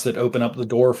 locks that open up the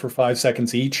door for 5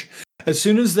 seconds each, as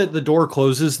soon as the door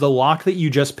closes, the lock that you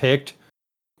just picked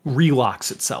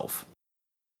relocks itself.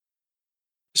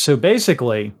 So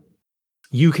basically,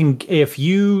 you can, if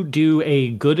you do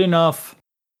a good enough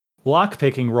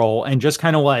lock-picking roll and just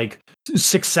kind of like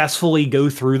successfully go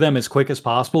through them as quick as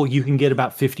possible, you can get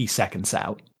about 50 seconds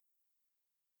out.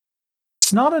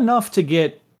 It's not enough to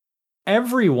get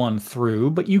everyone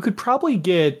through, but you could probably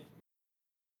get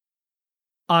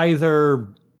either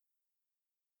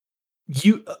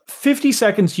 50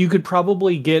 seconds, you could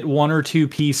probably get 1 or 2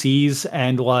 PCs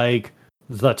and like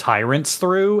the tyrants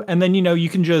through, and then you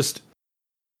can just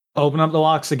open up the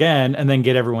locks again and then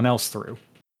get everyone else through.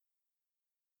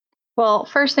 Well,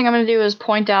 first thing I'm going to do is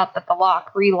point out that the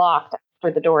lock relocked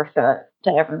after the door shut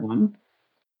to everyone.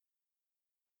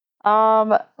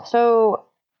 So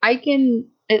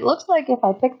it looks like if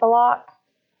I pick the lock,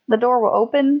 the door will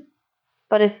open,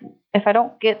 but if I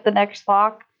don't get the next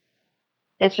lock,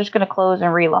 it's just going to close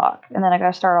and relock, and then I got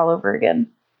to start all over again.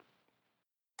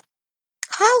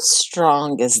 How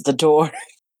strong is the door?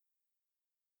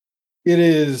 It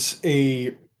is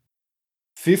a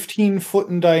 15-foot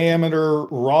in diameter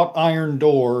wrought iron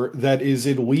door that is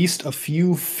at least a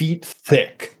few feet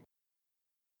thick.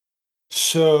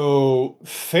 So,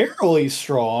 fairly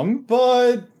strong,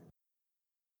 but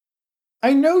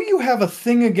I know you have a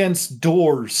thing against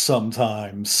doors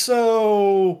sometimes,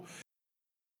 so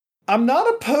I'm not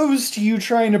opposed to you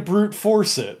trying to brute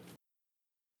force it.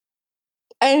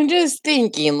 I'm just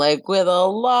thinking, like, with a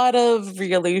lot of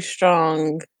really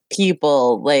strong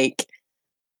people, like,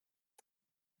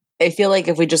 I feel like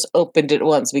if we just opened it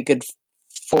once, we could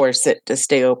force it to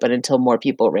stay open until more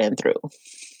people ran through.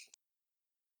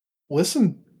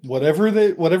 Listen,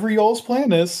 whatever y'all's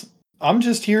plan is, I'm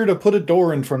just here to put a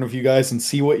door in front of you guys and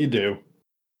see what you do.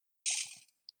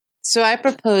 So I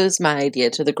proposed my idea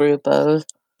to the group of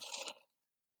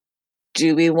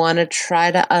do we want to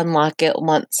try to unlock it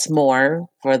once more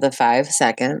for the 5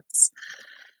 seconds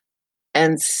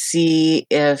and see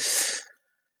if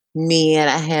me and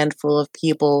a handful of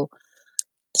people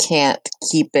can't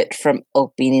keep it from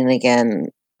opening again?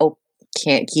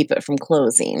 Can't keep it from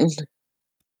closing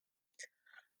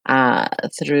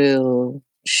through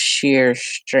sheer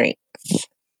strength.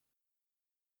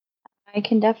 I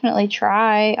can definitely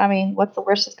try. I mean, what's the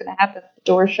worst that's going to happen? The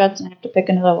door shuts and I have to pick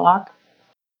another lock.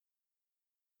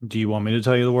 Do you want me to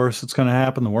tell you the worst that's going to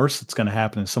happen? The worst that's going to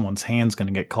happen is someone's hand's going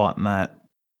to get caught in that.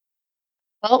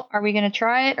 Well, are we going to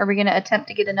try it? Are we going to attempt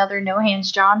to get another no hands,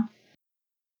 John?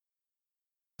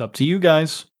 It's up to you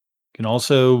guys. You can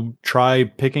also try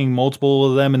picking multiple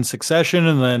of them in succession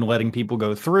and then letting people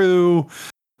go through.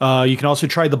 You can also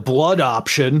try the blood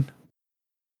option.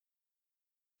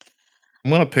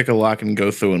 I'm gonna pick a lock and go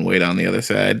through and wait on the other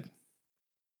side.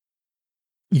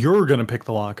 You're going to pick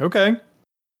the lock. Okay.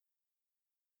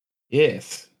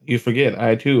 Yes, you forget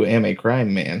I too am a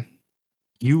crime man.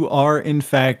 You are, in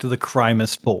fact, the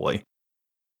crimest boy.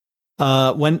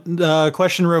 When the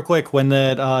question real quick, when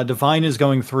that Divine is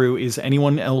going through, is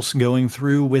anyone else going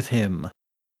through with him?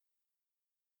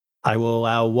 I will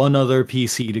allow one other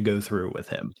PC to go through with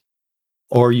him.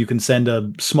 Or you can send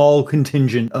a small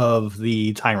contingent of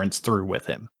the tyrants through with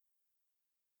him.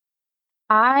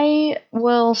 I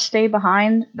will stay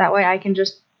behind. That way I can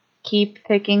just keep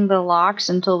picking the locks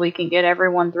until we can get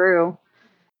everyone through.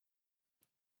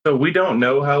 So we don't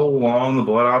know how long the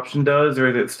blood option does, or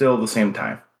is it still the same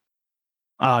time?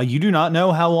 You do not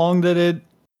know how long that it.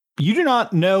 You do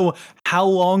not know how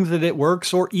long that it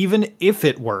works, or even if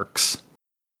it works.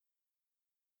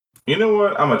 You know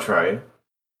what? I'm gonna try it.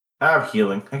 I have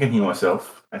healing. I can heal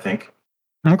myself, I think.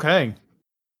 Okay.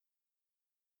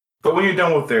 But when you're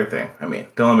done with their thing, I mean,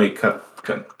 don't let me cut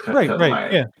Right.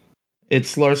 mine. Yeah.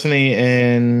 It's larceny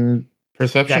and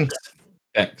perception.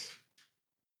 X.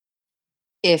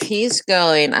 If he's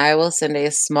going, I will send a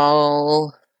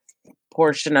small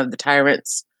portion of the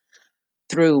tyrants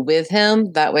through with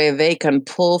him. That way they can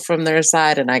pull from their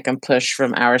side and I can push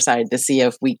from our side to see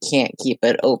if we can't keep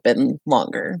it open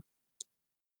longer.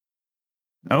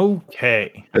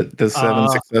 Okay. Does 7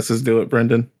 successes do it,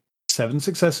 Brendan? 7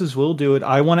 successes will do it.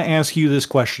 I want to ask you this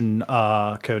question,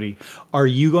 Cody. Are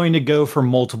you going to go for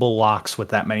multiple locks with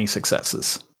that many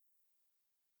successes?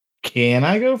 Can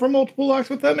I go for multiple locks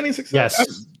with that many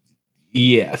successes?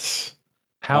 Yes. Yes.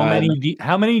 How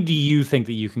many do you think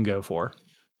that you can go for?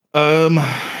 With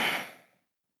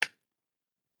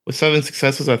 7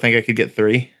 successes, I think I could get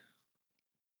 3.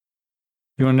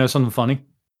 You want to know something funny?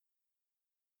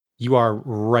 You are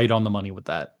right on the money with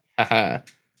that.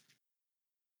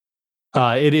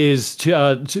 It is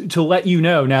to let you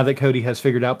know now that Cody has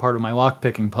figured out part of my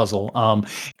lockpicking puzzle.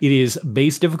 It is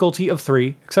base difficulty of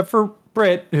 3, except for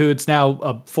Britt, who it's now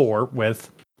a 4 with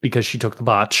because she took the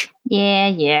botch.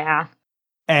 Yeah.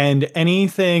 And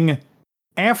anything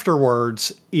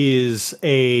afterwards is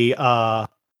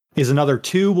another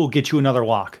 2. Will get you another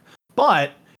lock.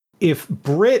 But if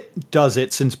Britt does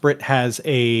it, since Britt has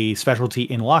a specialty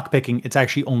in lockpicking, it's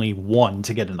actually only 1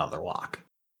 to get another lock.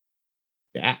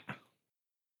 Yeah.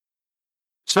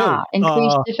 So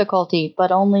increased difficulty,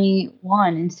 but only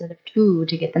 1 instead of 2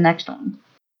 to get the next one.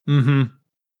 Mm-hmm.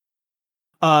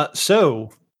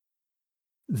 So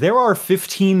there are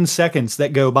 15 seconds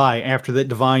that go by after that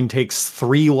Divine takes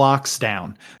 3 locks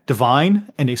down.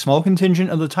 Divine and a small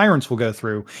contingent of the tyrants will go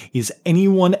through. Is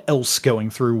anyone else going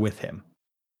through with him?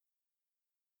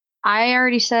 I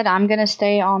already said I'm going to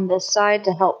stay on this side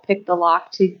to help pick the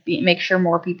lock to make sure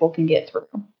more people can get through.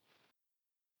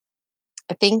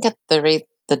 I think at the rate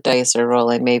the dice are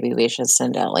rolling, maybe we should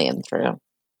send Elian through.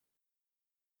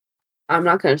 I'm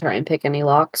not going to try and pick any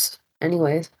locks.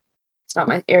 Anyways, it's not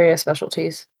my area of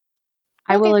specialties.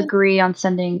 I will agree on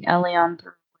sending Elion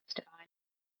through.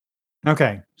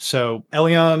 Okay, so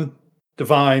Elion,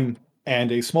 Divine,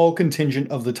 and a small contingent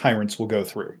of the tyrants will go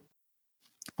through.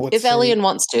 If Elian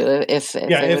wants to, if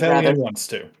Elian wants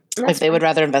to. If they would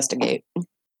rather investigate.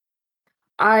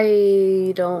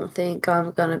 I don't think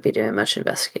I'm going to be doing much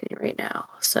investigating right now,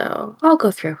 so I'll go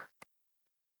through.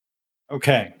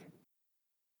 Okay.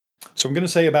 So I'm going to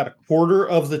say about a quarter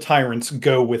of the tyrants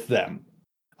go with them.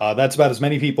 That's about as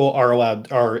many people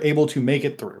are able to make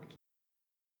it through.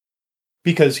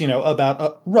 Because,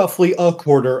 about roughly a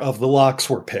quarter of the locks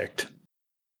were picked.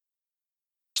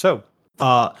 So,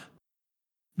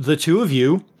 the 2 of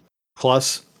you,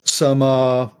 plus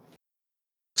some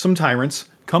tyrants,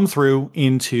 come through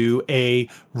into a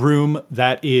room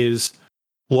that is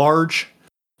large,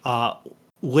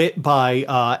 lit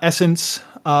by essence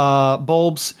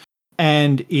bulbs,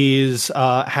 and is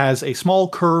has a small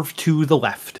curve to the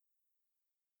left.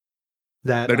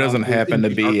 That There doesn't happen to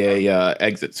be a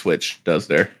exit switch, does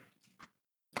there?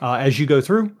 as you go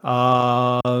through.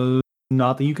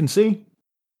 Not that you can see.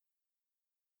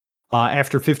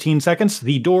 After 15 seconds,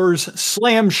 the doors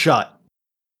slam shut.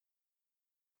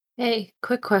 Hey,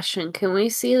 quick question. Can we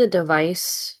see the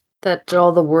device that did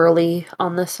all the whirly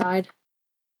on this side?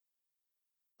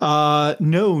 No,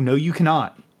 you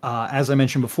cannot. As I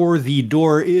mentioned before, the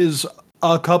door is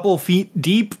a couple feet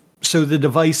deep, so the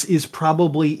device is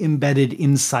probably embedded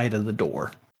inside of the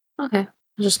door. Okay, I'm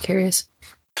just curious.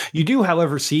 You do,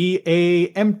 however, see a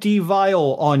empty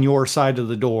vial on your side of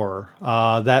the door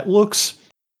that looks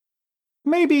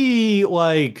maybe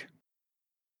like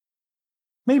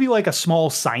a small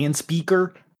science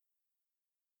beaker.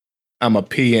 I'm a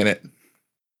pee in it.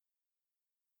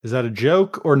 Is that a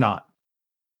joke or not?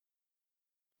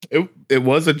 It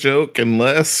was a joke,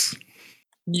 unless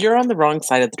You're on the wrong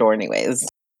side of the door, anyways.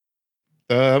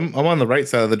 I'm on the right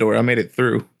side of the door. I made it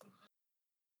through.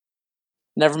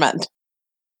 Never mind.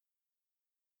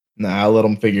 Nah, I'll let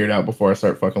them figure it out before I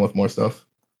start fucking with more stuff.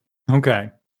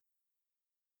 Okay.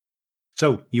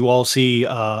 So you all see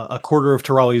a quarter of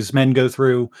Tirali's men go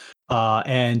through,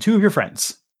 and two of your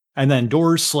friends, and then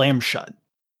doors slam shut.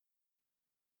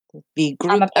 The I'm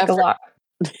group gonna pick a effort, lock.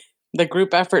 the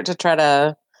group effort to try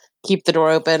to keep the door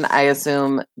open, I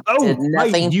assume, did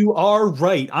nothing. Right, you are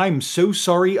right. I'm so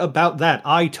sorry about that.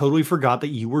 I totally forgot that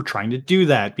you were trying to do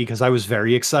that because I was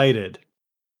very excited.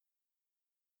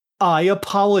 I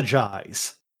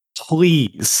apologize.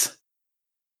 Please.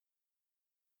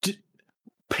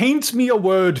 Paint me a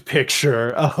word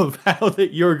picture of how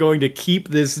that you're going to keep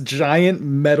this giant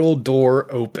metal door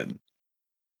open.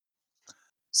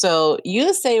 So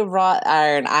you say wrought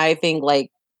iron. I think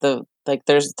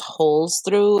there's holes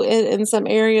through it in some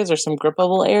areas or some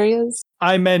grippable areas.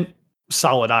 I meant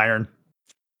solid iron.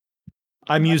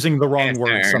 I'm using the wrong Cast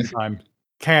word iron. sometime.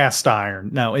 Cast iron.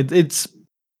 No, it's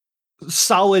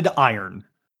solid iron.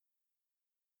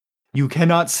 You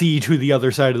cannot see to the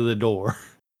other side of the door.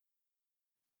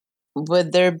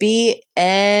 Would there be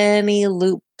any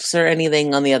loops or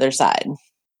anything on the other side?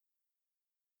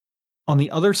 On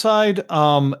the other side,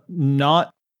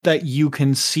 not that you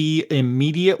can see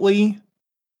immediately,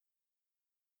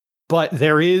 but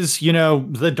there is,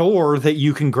 the door that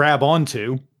you can grab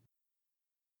onto.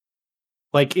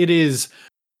 Like it is,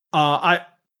 I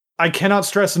cannot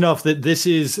stress enough that this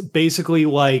is basically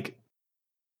like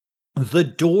the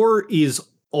door is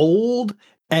old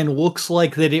and looks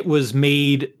like that it was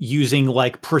made using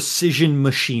like precision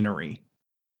machinery.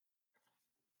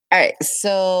 All right.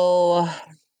 So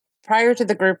prior to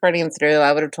the group running through,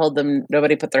 I would have told them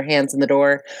nobody put their hands in the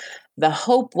door. The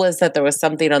hope was that there was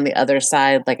something on the other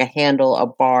side, like a handle, a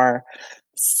bar,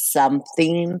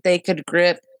 something they could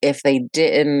grip. If they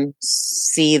didn't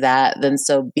see that, then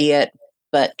so be it.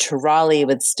 But Tirali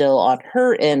would still on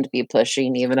her end be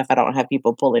pushing, even if I don't have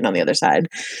people pulling on the other side.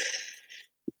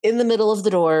 In the middle of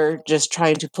the door, just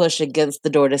trying to push against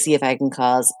the door to see if I can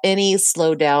cause any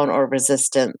slowdown or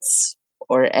resistance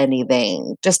or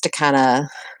anything, just to kind of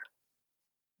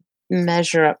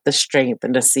measure up the strength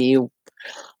and to see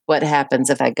what happens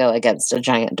if I go against a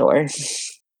giant door.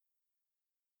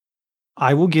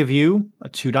 I will give you a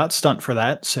 2-dot stunt for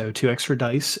that, so 2 extra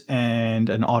dice and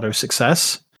an auto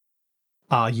success.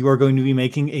 You are going to be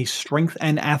making a strength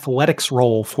and athletics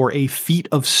roll for a feat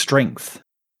of strength.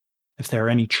 If there are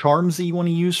any charms that you want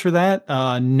to use for that,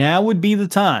 now would be the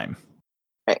time.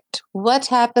 Right. What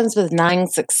happens with 9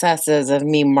 successes of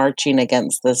me marching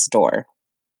against this door?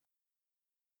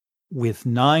 With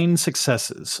 9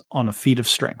 successes on a feat of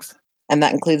strength. And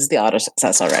that includes the auto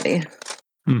success already.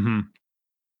 Mm-hmm.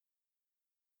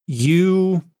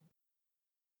 You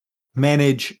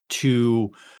manage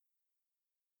to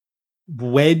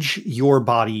wedge your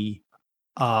body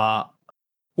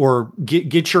or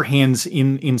get your hands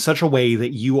in such a way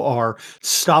that you are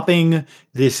stopping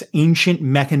this ancient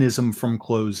mechanism from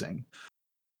closing.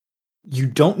 You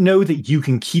don't know that you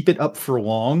can keep it up for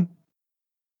long,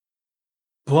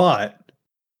 but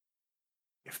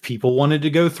if people wanted to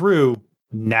go through,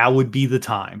 now would be the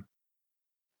time.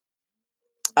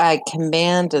 I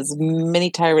command as many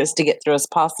tyrants to get through as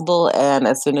possible, and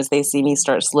as soon as they see me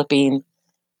start slipping,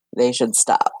 they should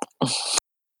stop.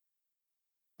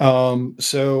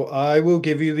 So I will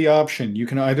give you the option. You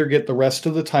can either get the rest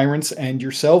of the tyrants and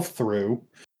yourself through,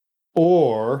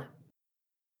 or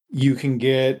you can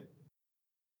get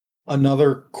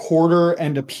another quarter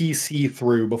and a PC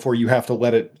through before you have to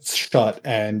let it shut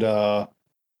and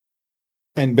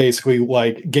basically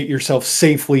like get yourself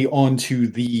safely onto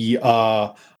the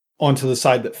onto the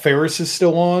side that Ferris is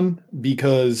still on,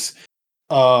 because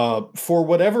for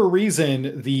whatever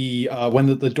reason, the when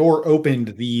the door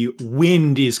opened, the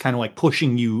wind is kind of like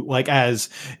pushing you, like as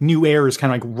new air is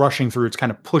kind of like rushing through, it's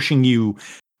kind of pushing you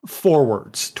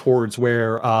forwards towards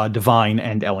where Divine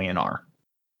and Elian are.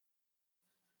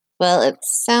 Well, it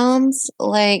sounds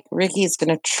like Ricky's going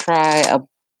to try a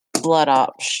blood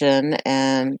option,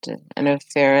 and I know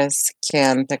Ferris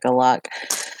can pick a lock.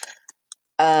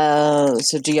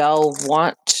 So do y'all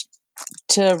want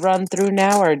to run through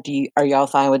now, or are y'all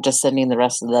fine with just sending the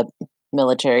rest of the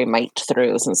military might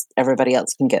through, since everybody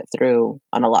else can get through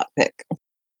on a lockpick?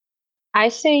 I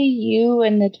say you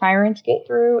and the tyrants get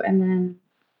through, and then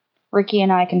Ricky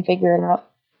and I can figure it out.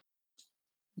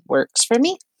 Works for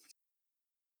me.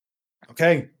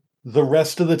 Okay, the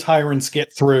rest of the tyrants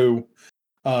get through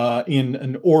in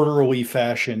an orderly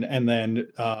fashion, and then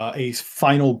a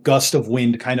final gust of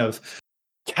wind kind of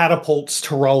catapults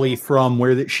Tirali from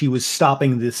where she was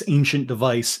stopping this ancient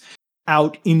device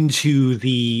out into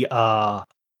the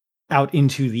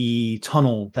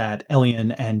tunnel that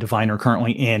Elian and Divine are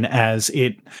currently in, as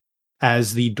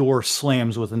the door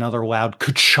slams with another loud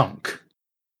ka-chunk.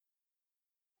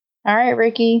 All right,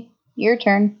 Ricky, your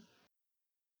turn.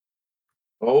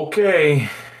 Okay.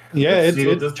 Yeah, Let's see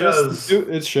what this does.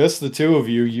 it's just the two of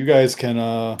you. You guys can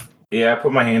Yeah, I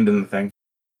put my hand in the thing.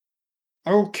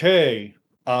 Okay.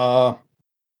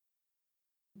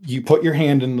 You put your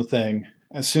hand in the thing.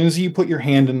 As soon as you put your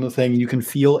hand in the thing, you can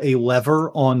feel a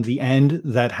lever on the end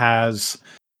that has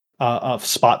a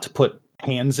spot to put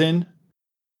hands in.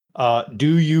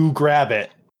 Do you grab it?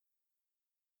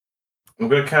 I'm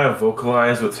gonna kind of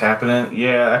vocalize what's happening.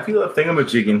 Yeah, I feel a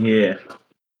thingamajig in here.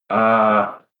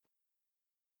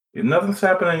 Nothing's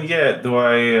happening yet. Do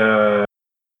I?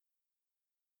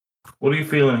 What are you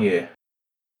feeling here?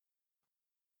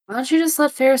 Why don't you just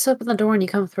let Ferris open the door and you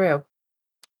come through?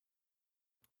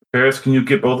 Paris, can you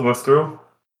get both of us through?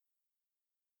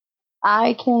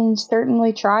 I can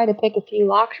certainly try to pick a few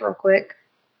locks real quick.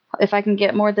 If I can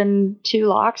get more than 2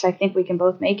 locks, I think we can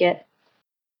both make it.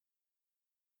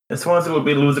 As long as it would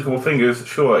be to lose a couple fingers,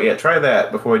 sure. Yeah, try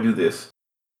that before I do this.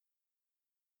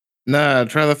 Nah,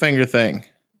 try the finger thing.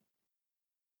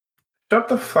 Shut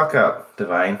the fuck up,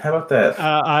 Divine. How about that?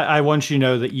 I want you to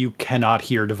know that you cannot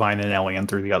hear Divine and Elian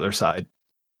through the other side.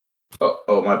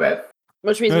 Oh, my bad.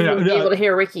 Which means we wouldn't be able to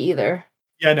hear Ricky either.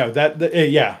 Yeah, no,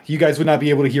 yeah, you guys would not be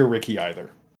able to hear Ricky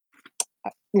either.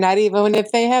 Not even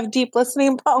if they have deep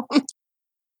listening palm.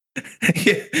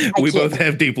 Yeah, we both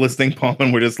have deep listening palm,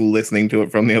 and we're just listening to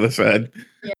it from the other side.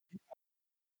 Yeah.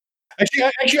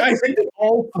 Actually, I think that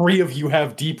all three of you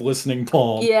have deep listening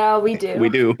palm. Yeah, we do. We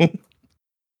do.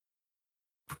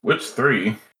 Which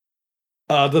 3?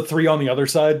 The 3 on the other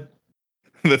side.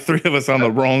 The 3 of us on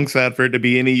the wrong side for it to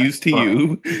be any use to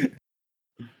you.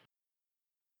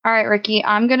 All right, Ricky,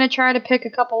 I'm going to try to pick a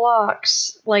couple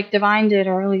locks like Divine did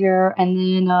earlier, and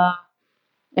then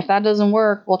if that doesn't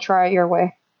work, we'll try it your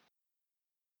way.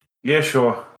 Yeah,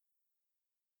 sure.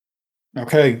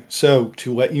 Okay, so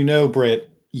to let you know, Britt,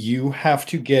 you have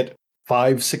to get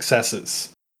 5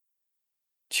 successes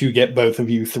to get both of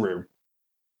you through.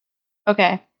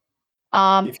 Okay.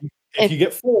 If you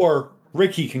get 4,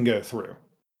 Ricky can go through.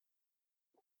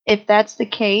 If that's the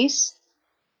case,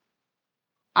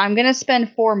 I'm going to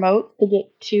spend 4 moat to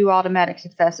get 2 automatic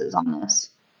successes on this.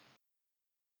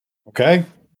 Okay. Is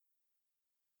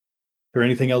there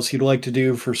anything else you'd like to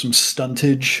do for some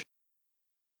stuntage?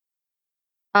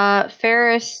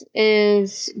 Ferris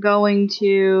is going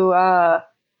to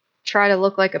try to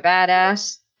look like a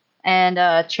badass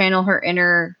and channel her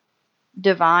inner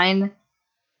Divine.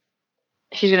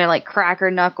 She's going to like crack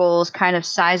her knuckles, kind of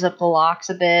size up the locks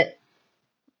a bit,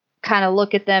 kind of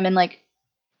look at them and like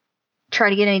try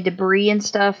to get any debris and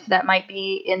stuff that might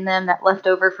be in them that left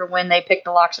over from when they picked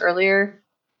the locks earlier.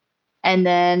 And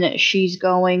then she's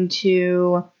going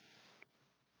to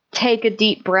take a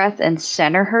deep breath and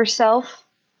center herself.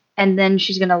 And then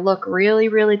she's going to look really,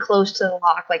 really close to the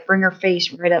lock, like bring her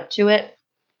face right up to it.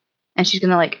 And she's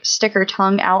going to like stick her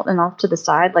tongue out and off to the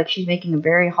side, like she's making a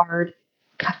very hard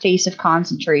face of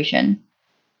concentration.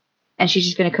 And she's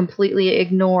just going to completely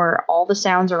ignore all the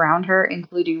sounds around her,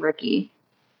 including Ricky,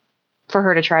 for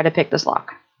her to try to pick this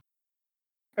lock.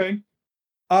 Okay.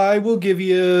 I will give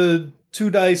you 2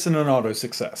 dice and an auto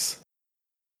success.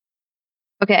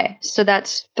 Okay, so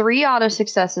that's 3 auto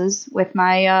successes with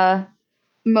my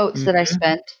moats that I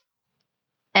spent.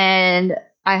 And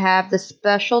I have the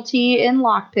specialty in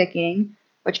lockpicking,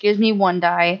 which gives me 1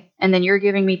 die, and then you're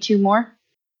giving me 2 more?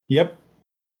 Yep.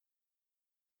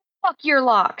 Fuck your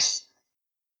locks.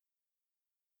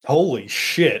 Holy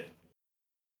shit.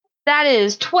 That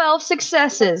is 12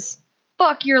 successes.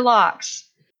 Fuck your locks.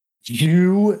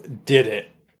 You did it.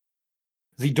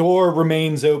 The door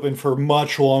remains open for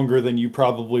much longer than you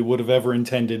probably would have ever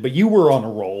intended, but you were on a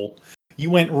roll. You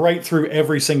went right through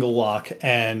every single lock,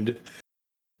 and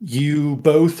you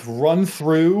both run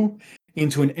through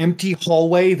into an empty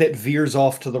hallway that veers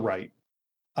off to the right.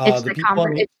 It's The people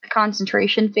on the, it's the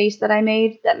concentration face that I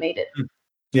made that made it.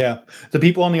 yeah, the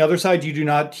people on the other side, you do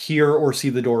not hear or see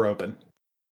the door open.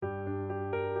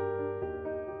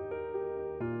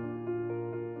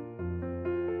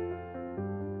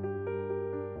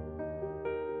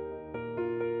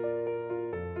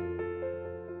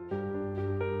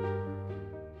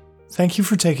 Thank you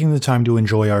for taking the time to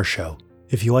enjoy our show.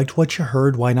 If you liked what you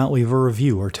heard, why not leave a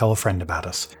review or tell a friend about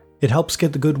us? It helps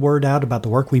get the good word out about the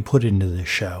work we put into this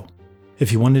show.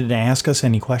 If you wanted to ask us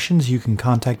any questions, you can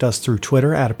contact us through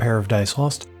Twitter at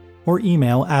 @ApairOfDiceLost or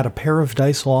email at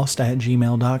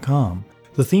 @ApairOfDiceLost@gmail.com.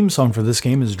 The theme song for this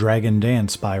game is Dragon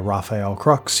Dance by Raphael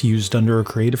Crux, used under a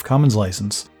Creative Commons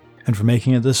license. And for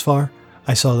making it this far,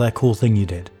 I saw that cool thing you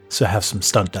did, so have some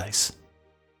stunt dice.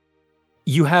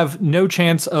 You have no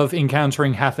chance of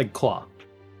encountering Hathig Claw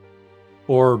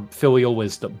or Filial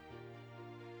Wisdom,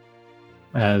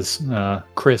 as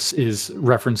Chris is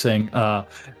referencing,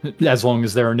 as long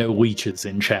as there are no leeches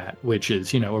in chat, which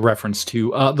is, a reference to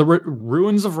the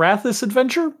Ruins of Rathus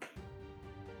adventure.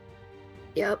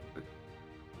 Yep.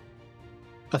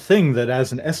 A thing that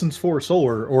as an Essence 4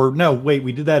 Solar, or no, wait,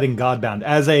 we did that in Godbound,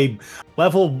 as a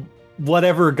level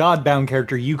whatever Godbound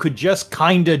character, you could just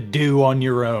kinda do on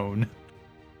your own.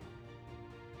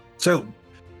 So,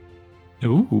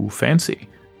 ooh, fancy.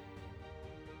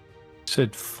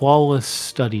 Said flawless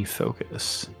study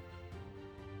focus.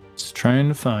 Just trying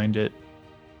to find it.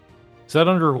 Is that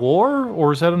under lore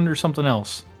or is that under something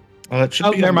else? It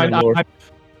should be never under mind. lore.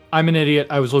 I'm an idiot.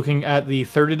 I was looking at the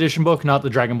 3rd edition book, not the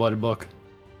Dragon Blooded book.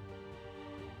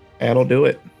 That'll do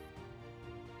it.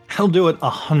 I'll do it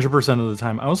 100% of the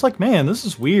time. I was like, man, this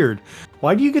is weird.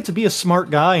 Why do you get to be a smart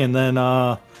guy and then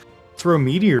throw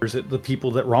meteors at the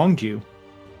people that wronged you?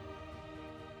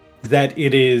 That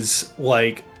it is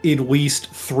like at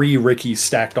least 3 Rickies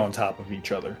stacked on top of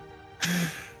each other.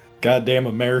 Goddamn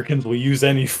Americans will use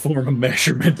any form of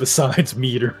measurement besides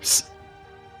meters.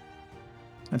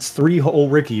 That's 3 whole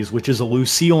Rickies, which is a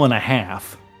Lucille and a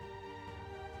half.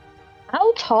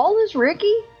 How tall is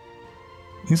Ricky?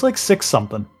 He's like 6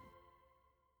 something.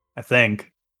 I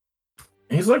think.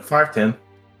 He's like 5'10".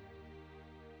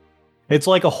 It's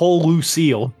like a whole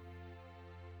Lucille.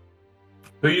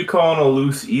 Who you calling a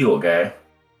loose eel, guy?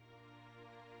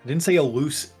 I didn't say a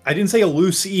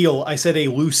loose eel, I said a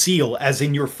Lucille, as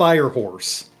in your fire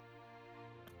horse.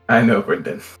 I know,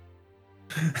 Brendan.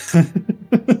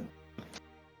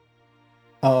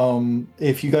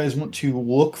 If you guys want to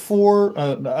look for,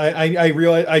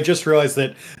 I just realized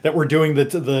that we're doing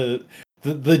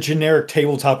the generic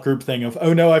tabletop group thing of,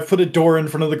 oh no, I've put a door in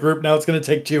front of the group, now it's going to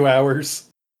take 2 hours.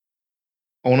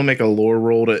 I want to make a lore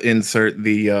roll to insert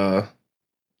the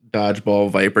dodgeball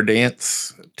viper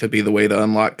dance to be the way to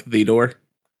unlock the door.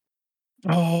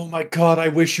 Oh my god, I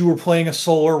wish you were playing a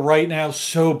solar right now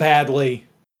so badly.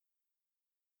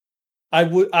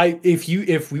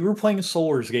 If we were playing a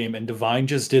Solars game and Divine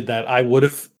just did that, I would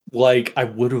have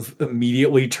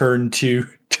immediately turned to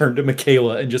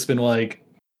Michaela and just been like,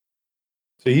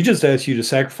 so he just asked you to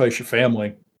sacrifice your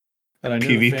family. And I know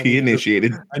PvP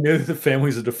initiated. I know the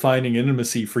family's a defining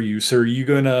intimacy for you, so are you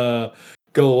gonna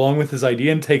go along with his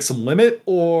idea and take some limit,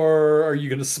 or are you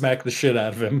gonna smack the shit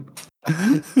out of him?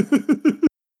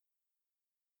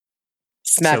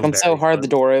 Smack him so hard the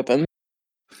door opened.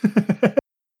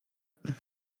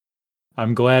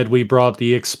 I'm glad we brought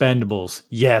the Expendables.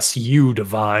 Yes, you,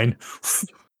 Divine.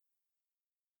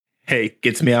 Hey,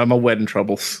 gets me out of my wedding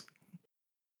troubles.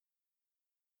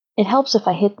 It helps if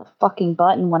I hit the fucking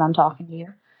button when I'm talking to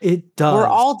you. It does. We're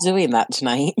all doing that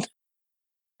tonight.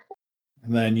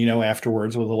 And then,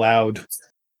 afterwards with a loud,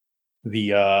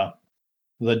 the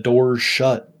doors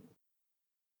shut.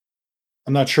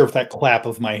 I'm not sure if that clap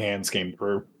of my hands came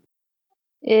through.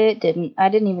 It didn't. I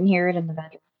didn't even hear it in the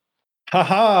bedroom.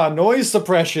 Haha, noise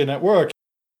suppression at work.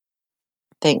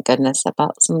 Thank goodness I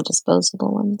bought some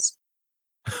disposable ones.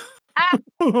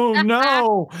 Oh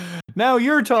no! Now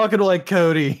you're talking like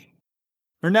Cody.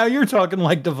 Or now you're talking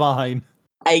like Divine.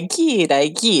 I keyed.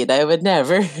 I would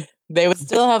never. They would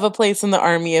still have a place in the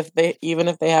army even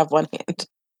if they have one hand.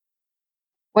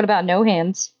 What about no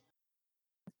hands?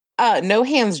 No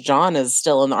Hands John is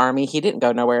still in the army. He didn't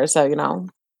go nowhere, so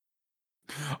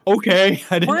Okay,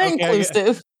 we're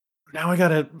inclusive. Now I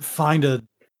gotta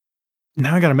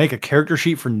make a character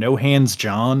sheet for No Hands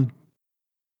John.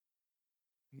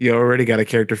 You already got a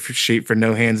character sheet for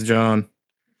No Hands John.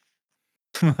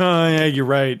 Yeah, you're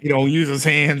right. He don't use his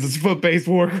hands. It's foot-based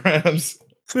war crimes.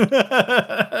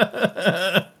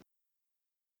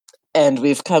 And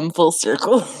we've come full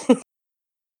circle.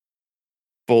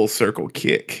 Full circle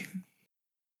kick.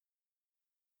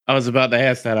 I was about to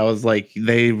ask that. I was like,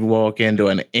 they walk into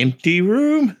an empty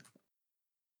room?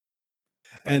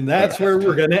 And that's where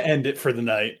we're going to end it for the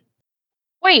night.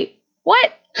 Wait,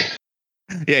 what?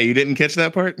 Yeah, you didn't catch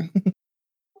that part?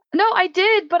 No, I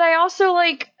did, but I also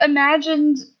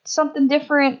imagined something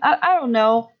different. I don't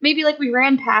know. Maybe we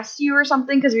ran past you or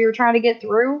something because we were trying to get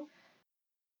through.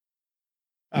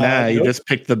 Nah, you Nope. just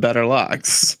picked the better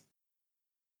locks.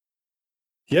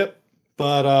 Yep.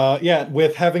 But yeah,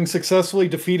 with having successfully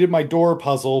defeated my door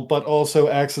puzzle, but also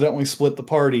accidentally split the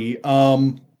party,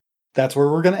 that's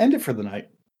where we're going to end it for the night.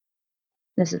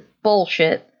 This is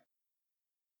bullshit.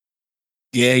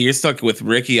 Yeah, you're stuck with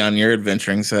Ricky on your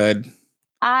adventuring side.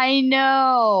 I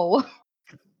know.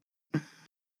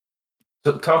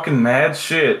 So, talking mad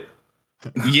shit.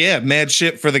 Yeah, mad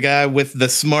shit for the guy with the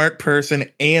smart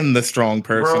person and the strong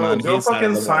person Bro, on go his side fucking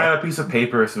of the sign wall. on a piece of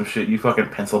paper or some shit, you fucking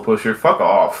pencil pusher. Fuck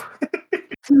off.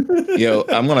 Yo,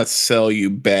 I'm gonna sell you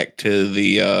back to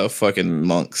the fucking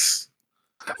monks.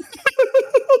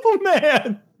 Oh,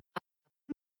 man.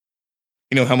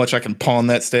 You know how much I can pawn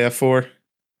that staff for?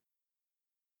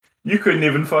 You couldn't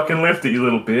even fucking lift it, you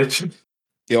little bitch.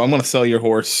 Yo, I'm gonna sell your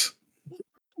horse.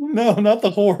 No, not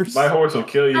the horse. My horse will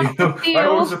kill you. Not the My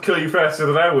horse deal. will kill you faster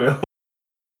than I will.